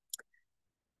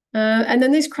 And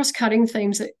then these cross-cutting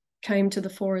themes that came to the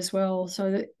fore as well.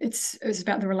 So that it's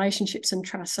about the relationships and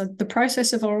trust. So the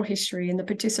process of oral history and the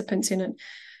participants in it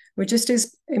were just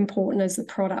as important as the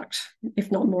product, if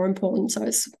not more important. So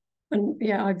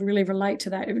I really relate to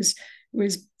that. It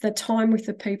was the time with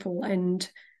the people and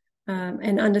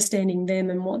understanding them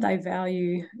and what they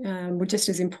value were just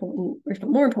as important, if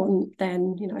not more important,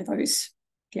 than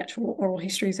the actual oral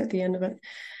histories at the end of it.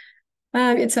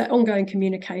 It's that ongoing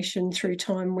communication through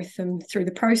time with them, through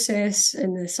the process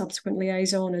and the subsequent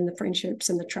liaison and the friendships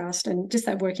and the trust, and just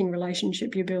that working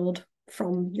relationship you build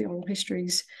from the oral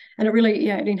histories. And it really,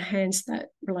 it enhanced that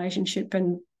relationship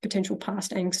and potential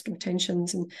past angst or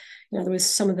tensions. And, there was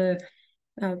some of the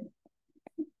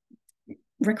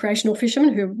recreational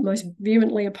fishermen who most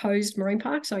vehemently opposed marine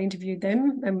parks. I interviewed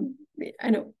them, and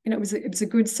it was a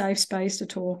good, safe space to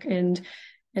talk and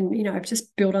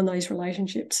just build on those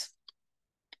relationships.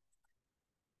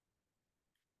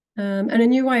 And a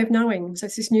new way of knowing. So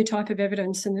it's this new type of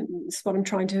evidence, and it's what I'm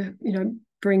trying to,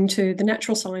 bring to the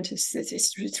natural scientists.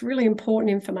 It's really important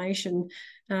information,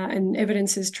 and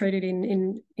evidence is treated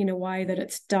in a way that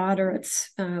it's data,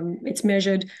 it's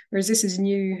measured, whereas this is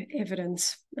new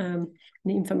evidence and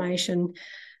information,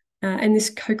 and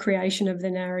this co-creation of the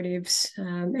narratives,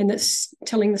 and that's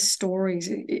telling the stories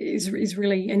is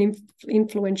really an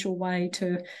influential way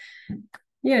to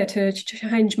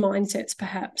change mindsets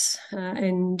perhaps,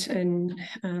 and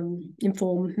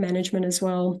inform management as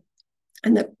well.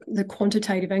 And that the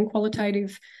quantitative and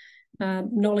qualitative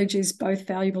knowledge is both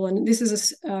valuable. And this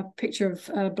is a picture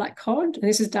of black cod, and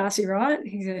this is Darcy Wright.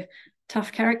 He's a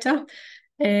tough character.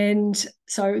 And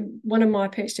so one of my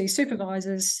PhD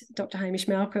supervisors, Dr. Hamish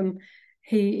Malcolm,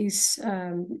 he is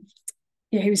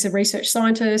he was a research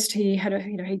scientist. He had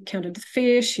he counted the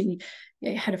fish. He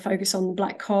had a focus on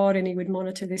black cod, and he would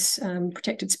monitor this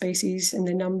protected species and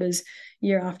their numbers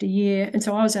year after year. And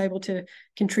so I was able to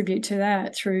contribute to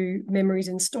that through memories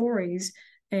and stories.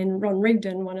 And Ron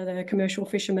Rigdon, one of the commercial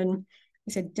fishermen,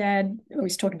 he said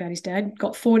he's talking about his dad,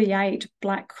 got 48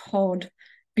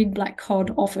 big black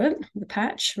cod off it. The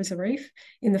patch was a reef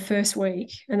in the first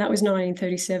week, and that was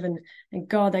 1937. And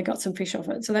God, they got some fish off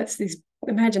it. So that's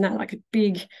imagine that, like a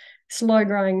big,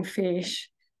 slow-growing fish,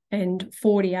 and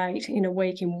 48 in a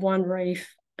week in one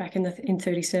reef back in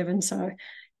 37. So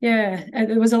yeah, and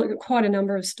there was quite a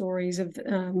number of stories of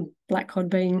black cod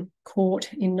being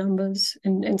caught in numbers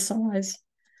and size.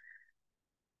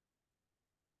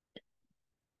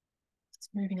 Just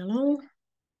moving along.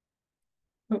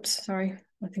 Oops, sorry.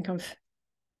 I think I'll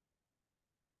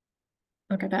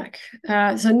go back.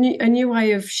 So a new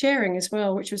way of sharing as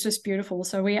well, which was just beautiful.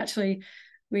 So we actually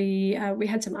we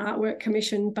had some artwork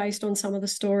commissioned based on some of the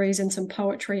stories, and some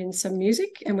poetry and some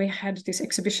music, and we had this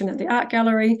exhibition at the art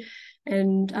gallery.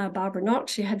 And Barbara Knott,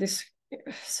 she had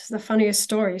the funniest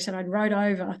story. She said, I'd rowed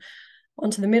over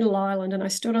onto the middle island and I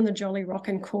stood on the Jolly Rock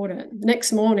and caught it. The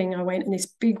next morning I went, and this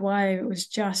big wave,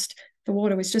 the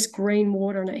water was just green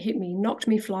water, and it hit me, knocked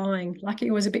me flying. Lucky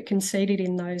it was a bit conceited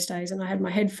in those days, and I had my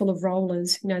head full of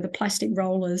rollers, the plastic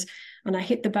rollers, and I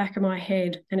hit the back of my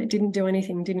head, and it didn't do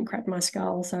anything, didn't crack my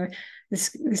skull. So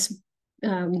this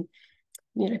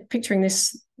picturing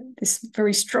this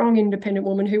very strong, independent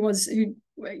woman who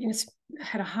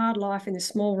had a hard life in this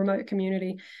small, remote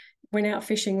community, went out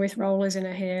fishing with rollers in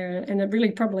her hair, and it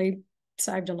really probably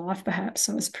saved her life, perhaps.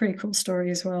 So it's a pretty cool story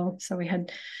as well. So we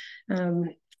had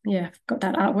got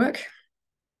that artwork.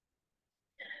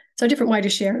 So a different way to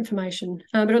share information,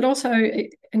 but it also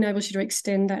enables you to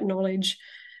extend that knowledge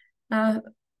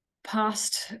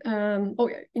past,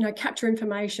 capture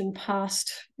information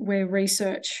past where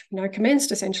research,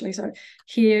 commenced, essentially. So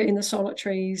here in the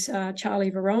solitaries, Charlie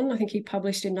Veron, I think he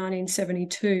published in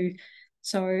 1972.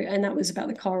 So, and that was about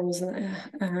the corals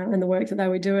and the work that they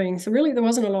were doing. So really there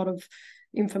wasn't a lot of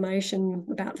information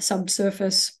about the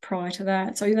subsurface prior to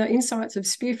that. So insights of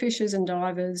spearfishers and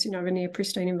divers, of a near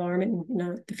pristine environment in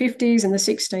the 50s and the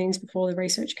 60s before the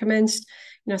research commenced.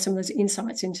 Some of those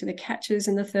insights into the catches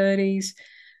in the 30s.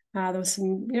 There was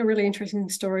some really interesting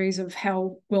stories of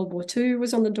how World War II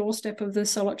was on the doorstep of the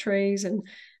solitaries, and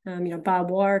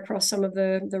barbed wire across some of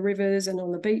the rivers and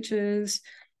on the beaches.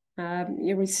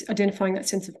 It was identifying that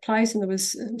sense of place, and there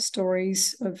was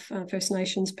stories of First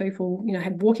Nations people,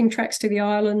 had walking tracks to the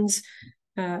islands,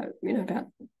 about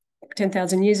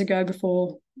 10,000 years ago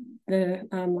before the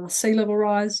last sea level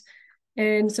rise,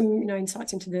 and some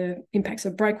insights into the impacts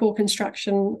of breakwall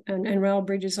construction and rail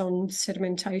bridges on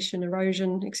sedimentation,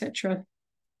 erosion, etc.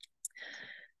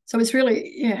 So it's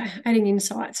really, adding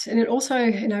insights. And it also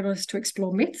enables us to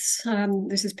explore myths.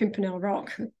 This is Pimpernel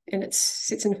Rock, and it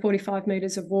sits in 45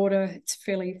 metres of water. It's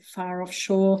fairly far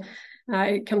offshore.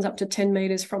 It comes up to 10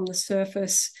 metres from the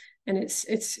surface, and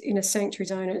it's in a sanctuary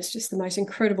zone. And it's just the most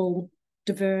incredible,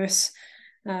 diverse,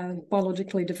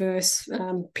 biologically diverse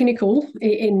pinnacle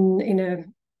in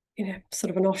a sort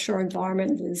of an offshore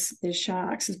environment. There's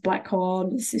sharks, there's black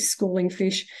cod, there's this schooling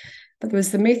fish. But there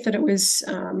was the myth that it was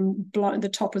the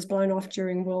top was blown off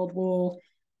during World War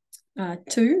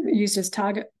II, used as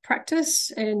target practice.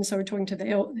 And so we're talking to the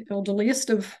elderliest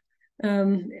of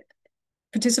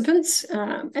participants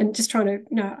and just trying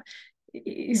to,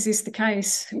 is this the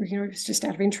case? It's just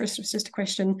out of interest. It was just a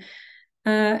question.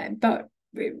 But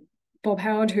Bob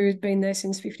Howard, who's been there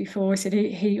since 54, said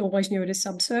he always knew it as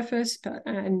subsurface.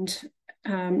 And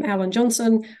Alan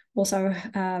Johnstone also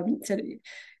said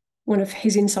one of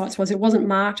his insights was it wasn't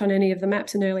marked on any of the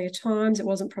maps in earlier times. It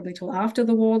wasn't probably till after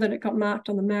the war that it got marked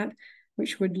on the map,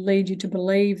 which would lead you to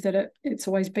believe that it's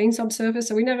always been subsurface.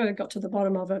 So we never got to the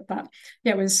bottom of it, but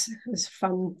it was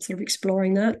fun sort of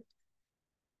exploring that.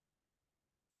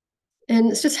 And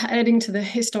it's just adding to the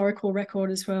historical record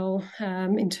as well,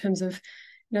 in terms of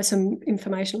some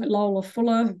information like Lola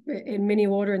Fuller in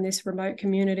Minneroo in this remote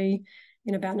community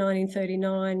in about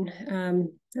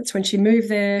 1939. That's when she moved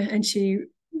there, and she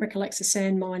recollects the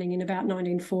sand mining in about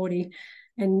 1940,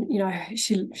 and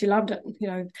she loved it.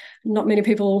 Not many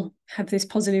people have this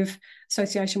positive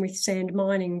association with sand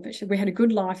mining, but we had a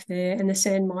good life there, and the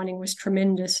sand mining was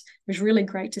tremendous. It was really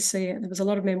great to see it. There was a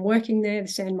lot of men working there. The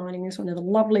sand mining is one of the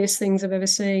loveliest things I've ever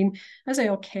seen. As they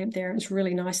all camped there, it was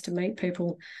really nice to meet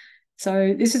people.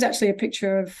 So this is actually a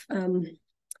picture of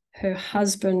her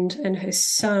husband and her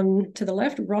son to the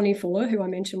left. Ronnie Fuller, who I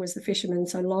mentioned, was the fisherman.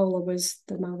 So Lola was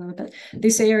the mother. But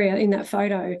this area in that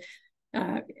photo,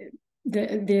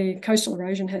 the coastal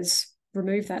erosion has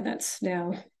removed that. That's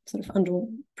now sort of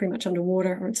pretty much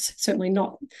underwater, or it's certainly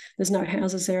not. There's no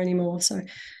houses there anymore. So,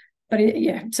 but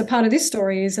so part of this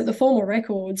story is that the formal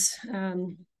records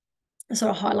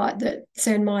sort of highlight that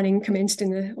sand mining commenced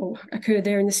or occurred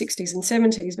there in the 60s and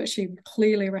 70s, but she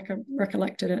clearly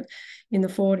recollected it in the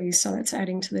 40s. So that's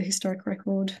adding to the historic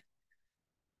record.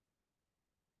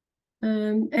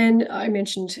 And I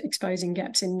mentioned exposing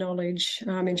gaps in knowledge.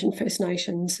 I mentioned First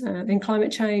Nations, and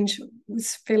climate change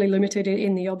was fairly limited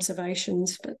in the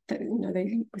observations, but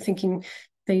they were thinking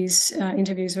these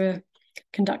interviews were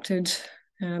conducted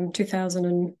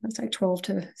 2012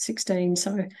 to 16,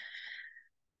 so a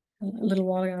little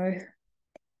while ago,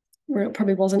 where it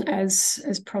probably wasn't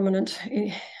as prominent.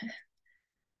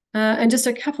 And just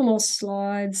a couple more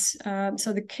slides.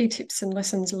 So the key tips and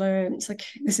lessons learned. So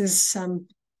this is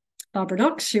Barbara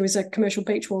Knox. She was a commercial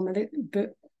beach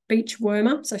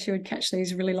wormer, so she would catch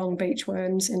these really long beach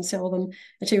worms and sell them,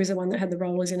 and she was the one that had the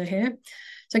rollers in her hair.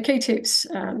 So key tips,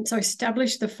 so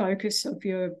establish the focus of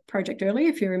your project early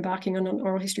if you're embarking on an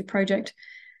oral history project.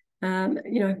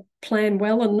 Plan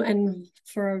well and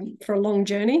for a long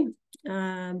journey.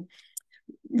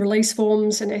 Release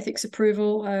forms and ethics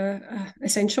approval are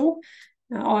essential.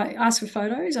 I ask for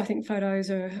photos. I think photos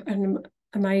are an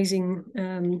amazing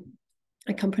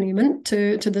accompaniment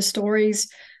to the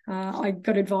stories. I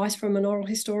got advice from an oral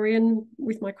historian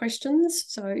with my questions.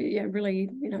 So yeah, really,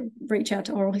 reach out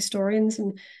to oral historians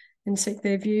and seek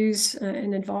their views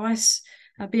and advice.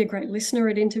 Be a great listener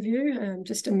at interview,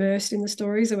 just immersed in the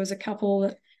stories. There was a couple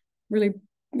that really,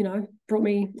 brought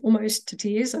me almost to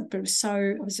tears. I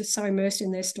was just so immersed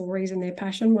in their stories and their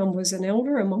passion. One was an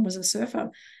elder and one was a surfer.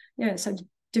 Yeah, so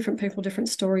different people, different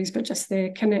stories, but just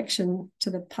their connection to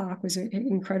the park was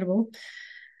incredible.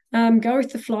 Go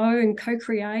with the flow and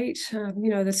co-create.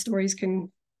 The stories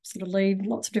can sort of lead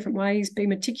lots of different ways. Be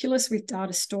meticulous with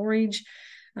data storage.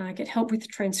 Get help with the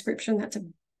transcription. That's a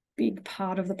big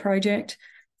part of the project.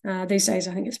 These days,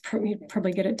 I think it's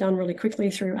probably get it done really quickly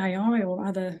through AI or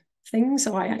other things.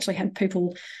 So I actually had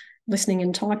people listening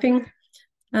and typing.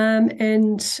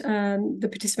 The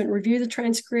participant review the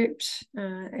transcript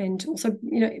and also,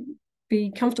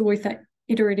 be comfortable with that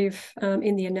iterative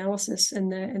in the analysis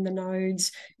and the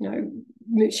nodes,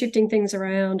 shifting things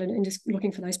around and just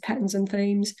looking for those patterns and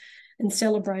themes and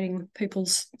celebrating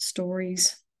people's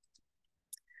stories.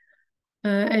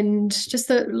 And just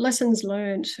the lessons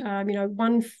learned,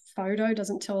 one photo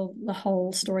doesn't tell the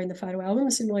whole story in the photo album.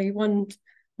 Similarly, one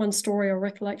story or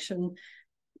recollection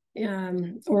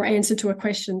or answer to a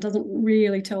question doesn't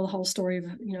really tell the whole story of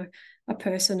a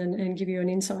person and give you an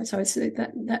insight. So it's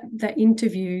that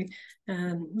interview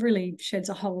really sheds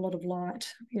a whole lot of light.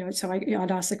 So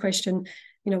I'd ask the question,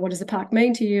 what does the park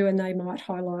mean to you? And they might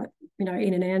highlight, in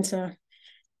an answer.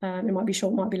 It might be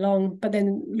short, might be long, but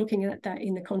then looking at that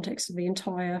in the context of the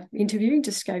entire interview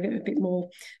just gave it a bit more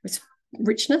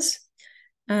richness.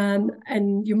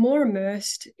 And you're more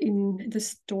immersed in the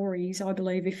stories, I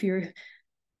believe, if you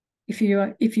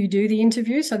do the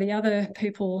interview. So the other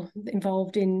people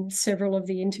involved in several of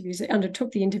the interviews that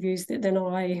undertook the interviews that then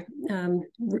I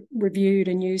reviewed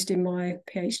and used in my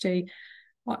PhD,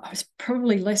 I was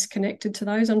probably less connected to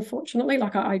those, unfortunately.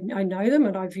 Like I know them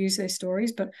and I've used their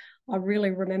stories, but I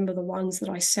really remember the ones that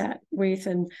I sat with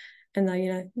and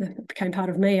they, they became part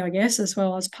of me, I guess, as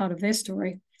well as part of their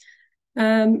story.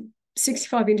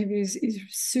 65 interviews is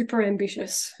super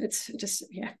ambitious. It's just,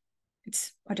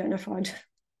 I don't know if I'd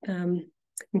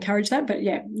encourage that, but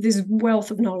yeah, there's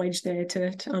wealth of knowledge there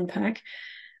to unpack.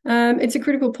 It's a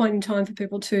critical point in time for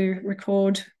people to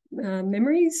record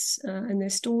memories and their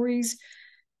stories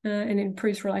and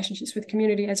improves relationships with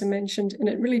community, as I mentioned. And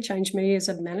it really changed me as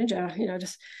a manager,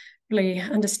 just really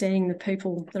understanding the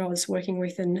people that I was working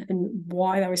with and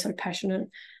why they were so passionate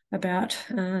about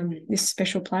this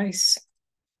special place.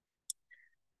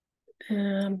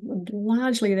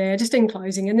 Largely there, just in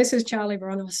closing, and this is Charlie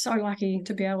Brown. I was so lucky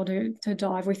to be able to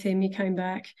dive with him. He came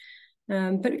back.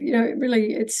 But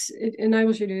really, it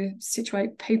enables you to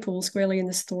situate people squarely in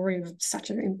the story of such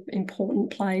an important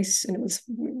place, and it was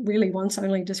really once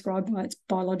only described by its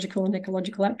biological and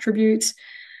ecological attributes.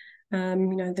 They're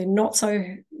not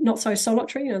so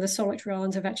solitary. The solitary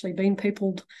islands have actually been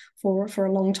peopled for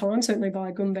a long time, certainly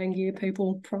by Gumbaynggirr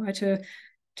people prior to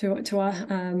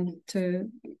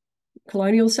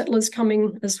colonial settlers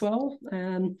coming as well.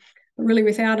 But really,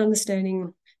 without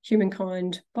understanding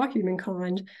humankind,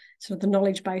 sort of the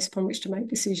knowledge base upon which to make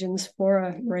decisions for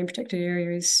a marine protected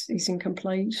area is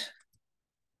incomplete.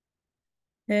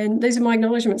 And these are my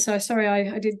acknowledgements. So sorry,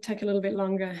 I did take a little bit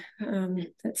longer.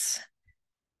 There's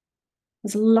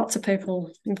lots of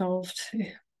people involved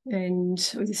and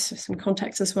there's some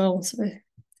contacts as well. So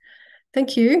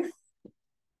thank you.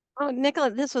 Oh, Nicola,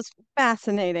 this was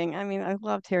fascinating. I mean, I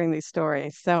loved hearing these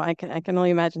stories. So I can only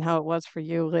imagine how it was for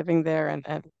you living there and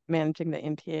managing the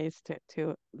MPAs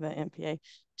to the MPA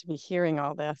to be hearing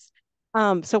all this.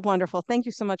 So wonderful. Thank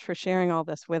you so much for sharing all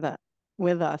this with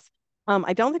us.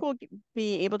 I don't think we'll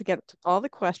be able to get to all the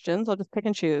questions. I'll just pick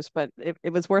and choose, but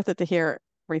it was worth it to hear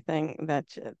everything that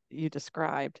you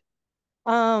described.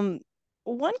 Um,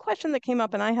 One question that came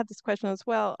up, and I had this question as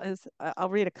well, is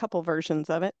I'll read a couple versions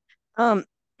of it. Um,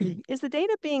 is the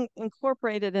data being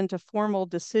incorporated into formal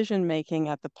decision making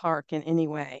at the park in any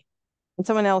way? And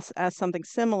someone else asked something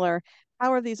similar.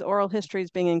 How are these oral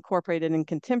histories being incorporated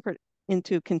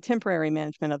into contemporary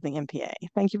management of the MPA?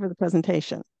 Thank you for the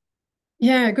presentation.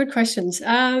 Yeah, good questions.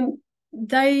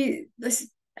 They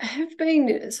have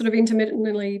been sort of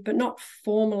intermittently, but not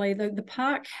formally. The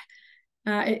park,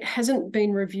 it hasn't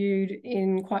been reviewed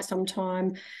in quite some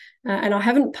time, and I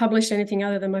haven't published anything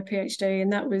other than my PhD,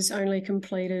 and that was only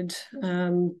completed.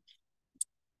 It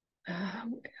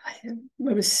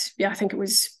was, yeah, I think it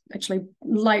was actually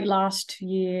late last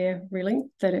year, really,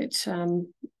 that it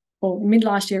or mid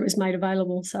last year it was made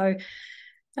available. So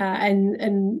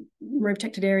and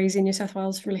protected areas in New South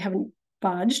Wales really haven't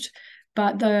budged.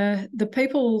 But the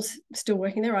people still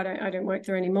working there, I don't work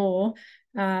there anymore,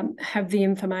 have the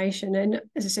information. And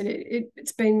as I said,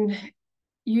 it's been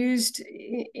used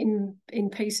in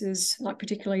pieces, like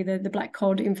particularly the black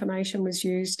cod information was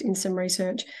used in some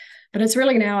research. But it's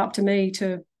really now up to me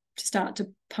to start to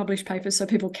publish papers so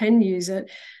people can use it.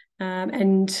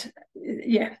 And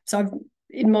yeah, so I've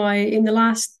in the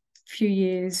last few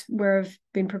years where I've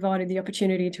been provided the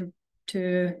opportunity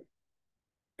to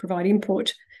provide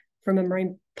input from a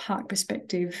marine park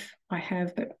perspective, I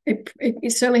have, but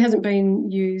it certainly hasn't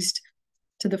been used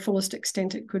to the fullest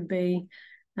extent it could be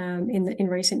in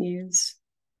recent years.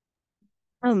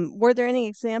 Were there any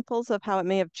examples of how it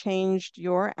may have changed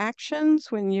your actions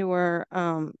when you were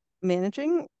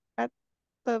managing at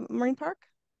the marine park?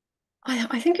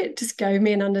 I think it just gave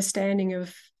me an understanding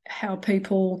of how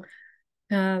people,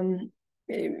 there's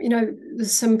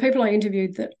some people I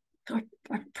interviewed that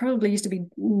I probably used to be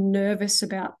nervous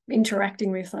about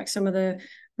interacting with, like some of the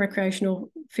recreational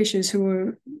fishers who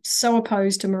were so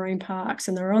opposed to marine parks,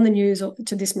 and they're on the news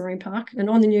to this marine park and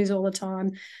on the news all the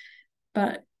time.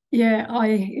 But yeah,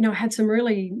 I had some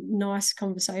really nice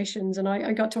conversations, and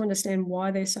I got to understand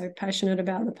why they're so passionate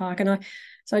about the park.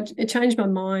 So it changed my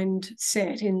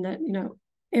mindset in that,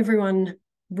 everyone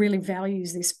really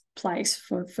values this place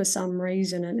for some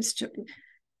reason, and it's just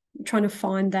trying to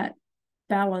find that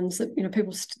balance that,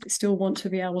 people still want to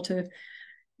be able to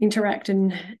interact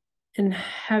and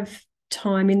have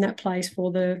time in that place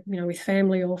for with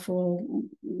family or for,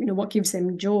 what gives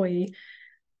them joy.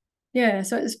 Yeah,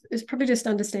 so it's probably just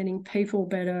understanding people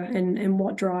better and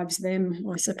what drives them,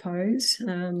 I suppose.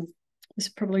 Is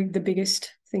probably the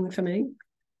biggest thing for me.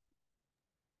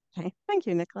 Okay, thank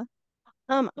you, Nicola.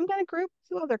 I'm going to group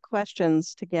two other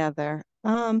questions together.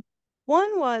 One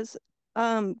was,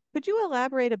 could you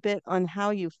elaborate a bit on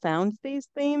how you found these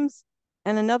themes?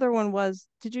 And another one was,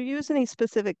 did you use any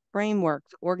specific framework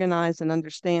to organize and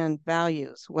understand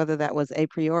values, whether that was a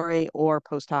priori or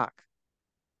post hoc?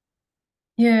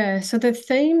 Yeah, so the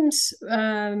themes,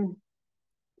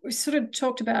 we sort of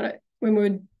talked about it when we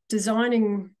were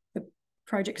designing the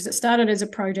project, because it started as a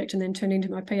project and then turned into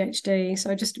my PhD.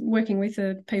 So just working with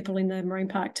the people in the marine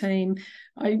park team,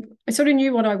 I sort of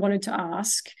knew what I wanted to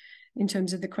ask in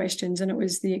terms of the questions, and it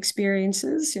was the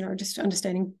experiences, just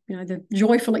understanding, the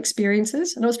joyful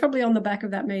experiences. And it was probably on the back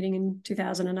of that meeting in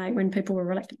 2008 when people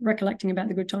were recollecting about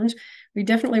the good times. We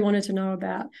definitely wanted to know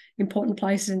about important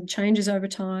places and changes over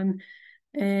time,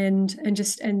 and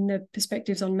the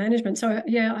perspectives on management. So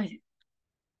yeah,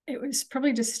 it was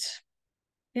probably just,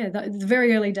 yeah, the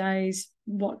very early days,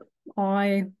 what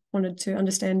I wanted to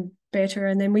understand better.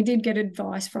 And then we did get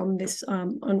advice from this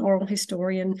an oral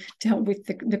historian to help with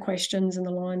the questions and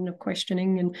the line of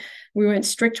questioning. And we weren't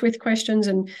strict with questions,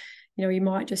 and you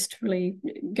might just really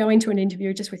go into an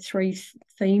interview just with three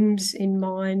themes in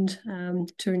mind,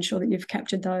 to ensure that you've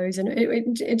captured those, and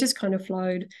it just kind of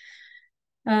flowed.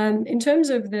 In terms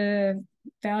of the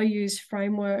values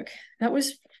framework, that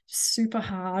was super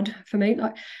hard for me.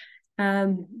 Like,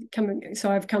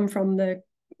 so I've come from the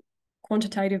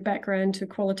quantitative background to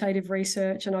qualitative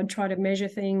research, and I'd try to measure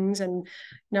things, and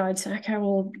I'd say, okay,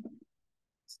 well,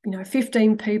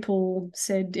 15 people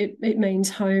said it means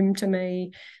home to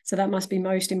me, so that must be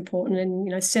most important,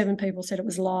 and 7 people said it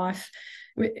was life.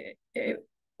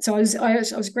 So I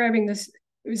was grabbing this.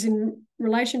 It was in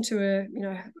relation to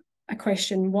a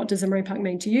question: what does the marine park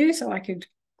mean to you? So I could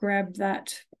grab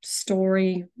that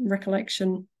story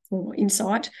recollection for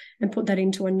insight and put that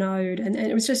into a node. And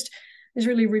it was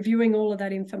really reviewing all of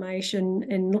that information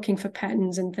and looking for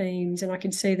patterns and themes. And I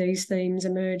could see these themes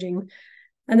emerging.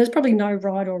 And there's probably no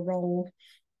right or wrong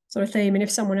sort of theme. And if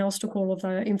someone else took all of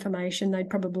the information,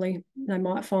 they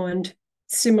might find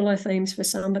similar themes for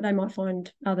some, but they might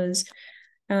find others.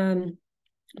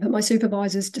 But my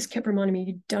supervisors just kept reminding me,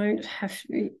 you don't have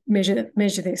to measure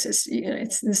this.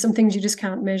 There's some things you just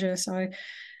can't measure. So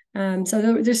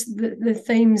the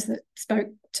themes that spoke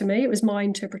to me, it was my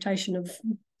interpretation of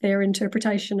their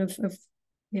interpretation of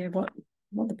what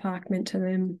the park meant to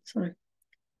them. So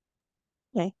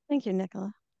Okay, thank you,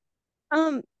 Nicola.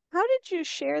 How did you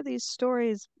share these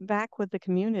stories back with the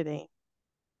community?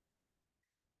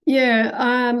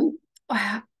 yeah,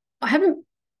 I haven't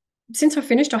since I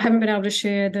finished. I haven't been able to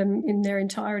share them in their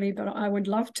entirety, but I would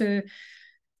love to,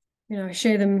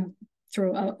 share them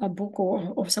through a book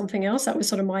or something else. That was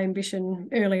sort of my ambition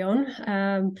early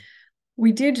on.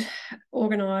 We did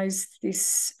organise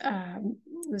this.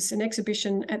 It was an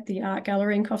exhibition at the Art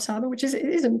Gallery in Coffs Harbour, which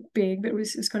isn't big, but it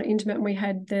was kind of intimate. And we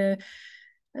had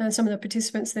some of the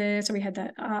participants there. So we had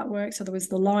that artwork. So there was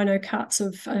the lino cuts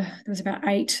of, there was about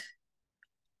 8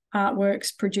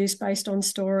 artworks produced based on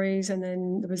stories. And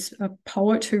then there was a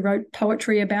poet who wrote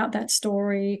poetry about that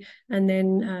story, and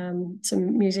then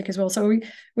some music as well. So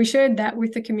we shared that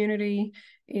with the community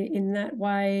in that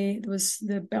way. There was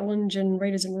the Bellingen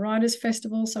Readers and Writers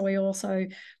Festival. So we also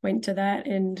went to that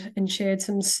and shared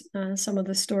some of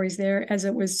the stories there as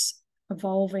it was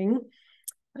evolving.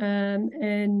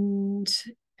 And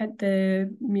at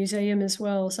the museum as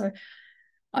well. So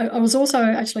I was also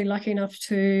actually lucky enough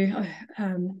to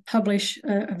publish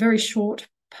a very short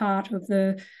part of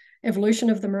the evolution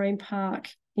of the marine park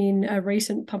in a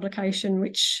recent publication,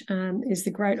 which is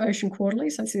the Great Ocean Quarterly.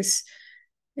 So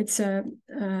it's a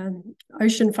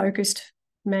ocean-focused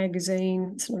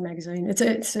magazine. It's not a magazine.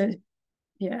 It's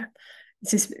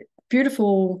this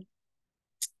beautiful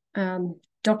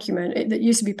document that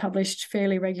used to be published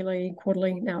fairly regularly,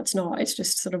 quarterly. Now it's not. It's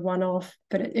just sort of one-off,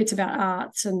 but it's about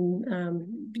arts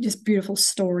and just beautiful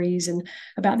stories and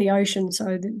about the ocean.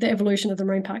 So the evolution of the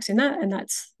marine parks in that, and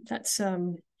that's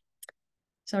so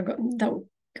that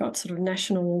got sort of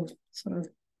national sort of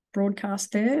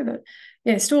broadcast there. But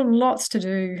yeah, still lots to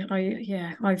do.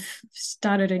 I've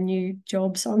started a new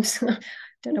job, so I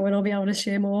don't know when I'll be able to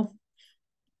share more.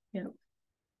 Yeah.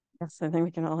 Yes, I think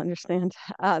we can all understand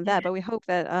that, but we hope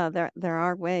that there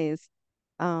are ways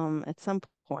at some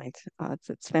point.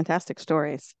 It's fantastic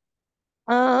stories.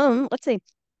 Let's see.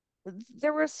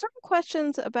 There were certain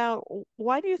questions about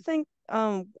why do you think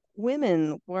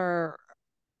women or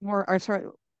sorry,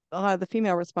 a lot of the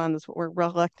female respondents were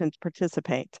reluctant to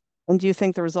participate, and do you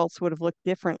think the results would have looked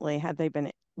differently had they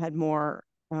had more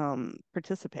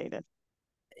participated?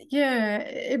 Yeah,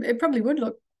 it probably would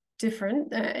look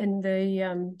different in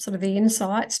the sort of the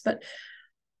insights, but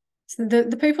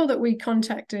the people that we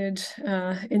contacted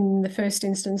in the first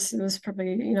instance, there was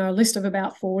probably a list of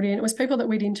about 40, and it was people that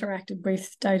we'd interacted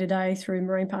with day to day through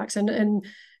marine parks, and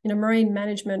marine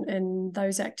management and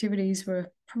those activities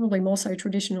were probably more so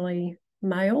traditionally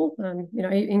male,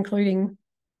 including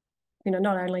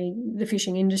not only the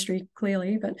fishing industry,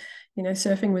 clearly, but,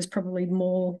 surfing was probably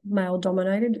more male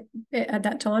dominated at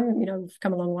that time. We've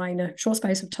come a long way in a short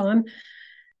space of time.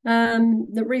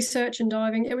 The research and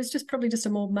diving, it was probably just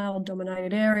a more male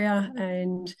dominated area.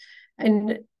 And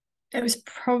it was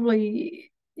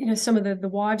probably, some of the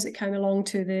wives that came along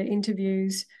to the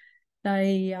interviews,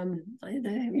 they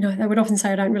would often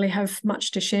say, I don't really have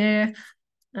much to share.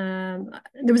 There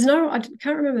was I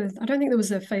can't remember, I don't think there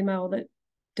was a female that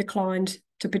declined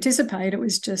to participate. It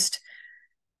was just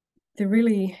there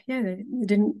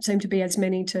didn't seem to be as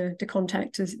many to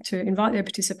contact to invite their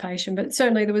participation. But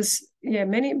certainly there was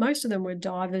most of them were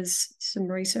divers, some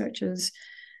researchers,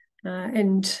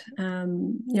 and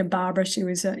Barbara, she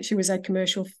was a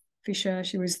commercial fisher.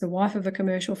 She was the wife of a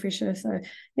commercial fisher. So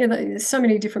there's so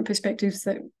many different perspectives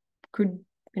that could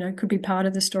be part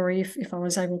of the story if I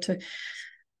was able to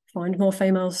find more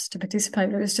females to participate.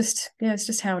 It's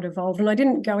just how it evolved. And I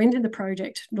didn't go into the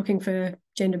project looking for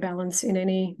gender balance in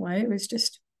any way. It was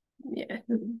just,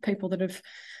 people that have,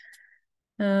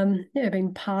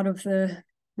 been part of the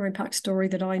marine park story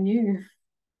that I knew.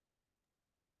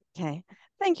 Okay.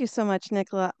 Thank you so much,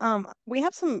 Nicola. We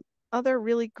have some other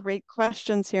really great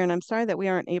questions here, and I'm sorry that we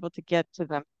aren't able to get to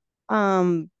them.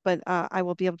 But I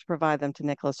will be able to provide them to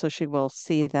Nicola so she will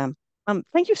see them.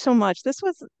 Thank you so much.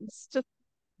 It's just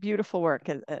beautiful work.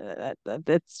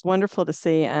 It's wonderful to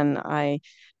see, and I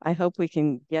hope we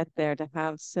can get there to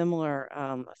have similar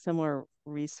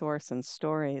resource and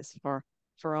stories for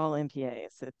for all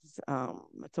MPAs.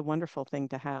 It's a wonderful thing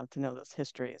to have, to know those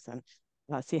histories and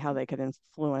see how they could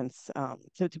influence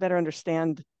to better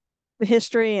understand the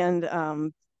history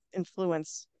and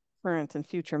influence current and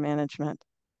future management.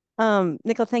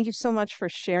 Nicola, thank you so much for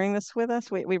sharing this with us.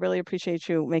 We really appreciate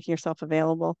you making yourself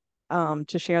available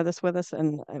to share this with us,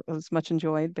 and it was much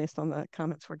enjoyed based on the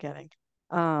comments we're getting.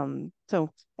 So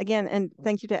again, and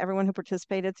thank you to everyone who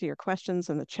participated through your questions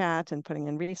in the chat and putting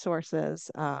in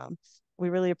resources. We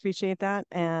really appreciate that,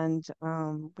 and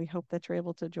we hope that you're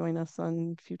able to join us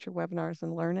on future webinars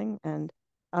and learning. And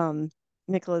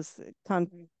Nicola's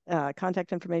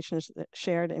contact information is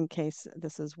shared in case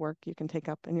this is work you can take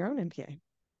up in your own MPA.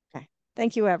 Okay.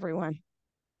 Thank you, everyone.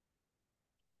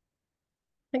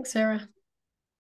 Thanks, Sarah.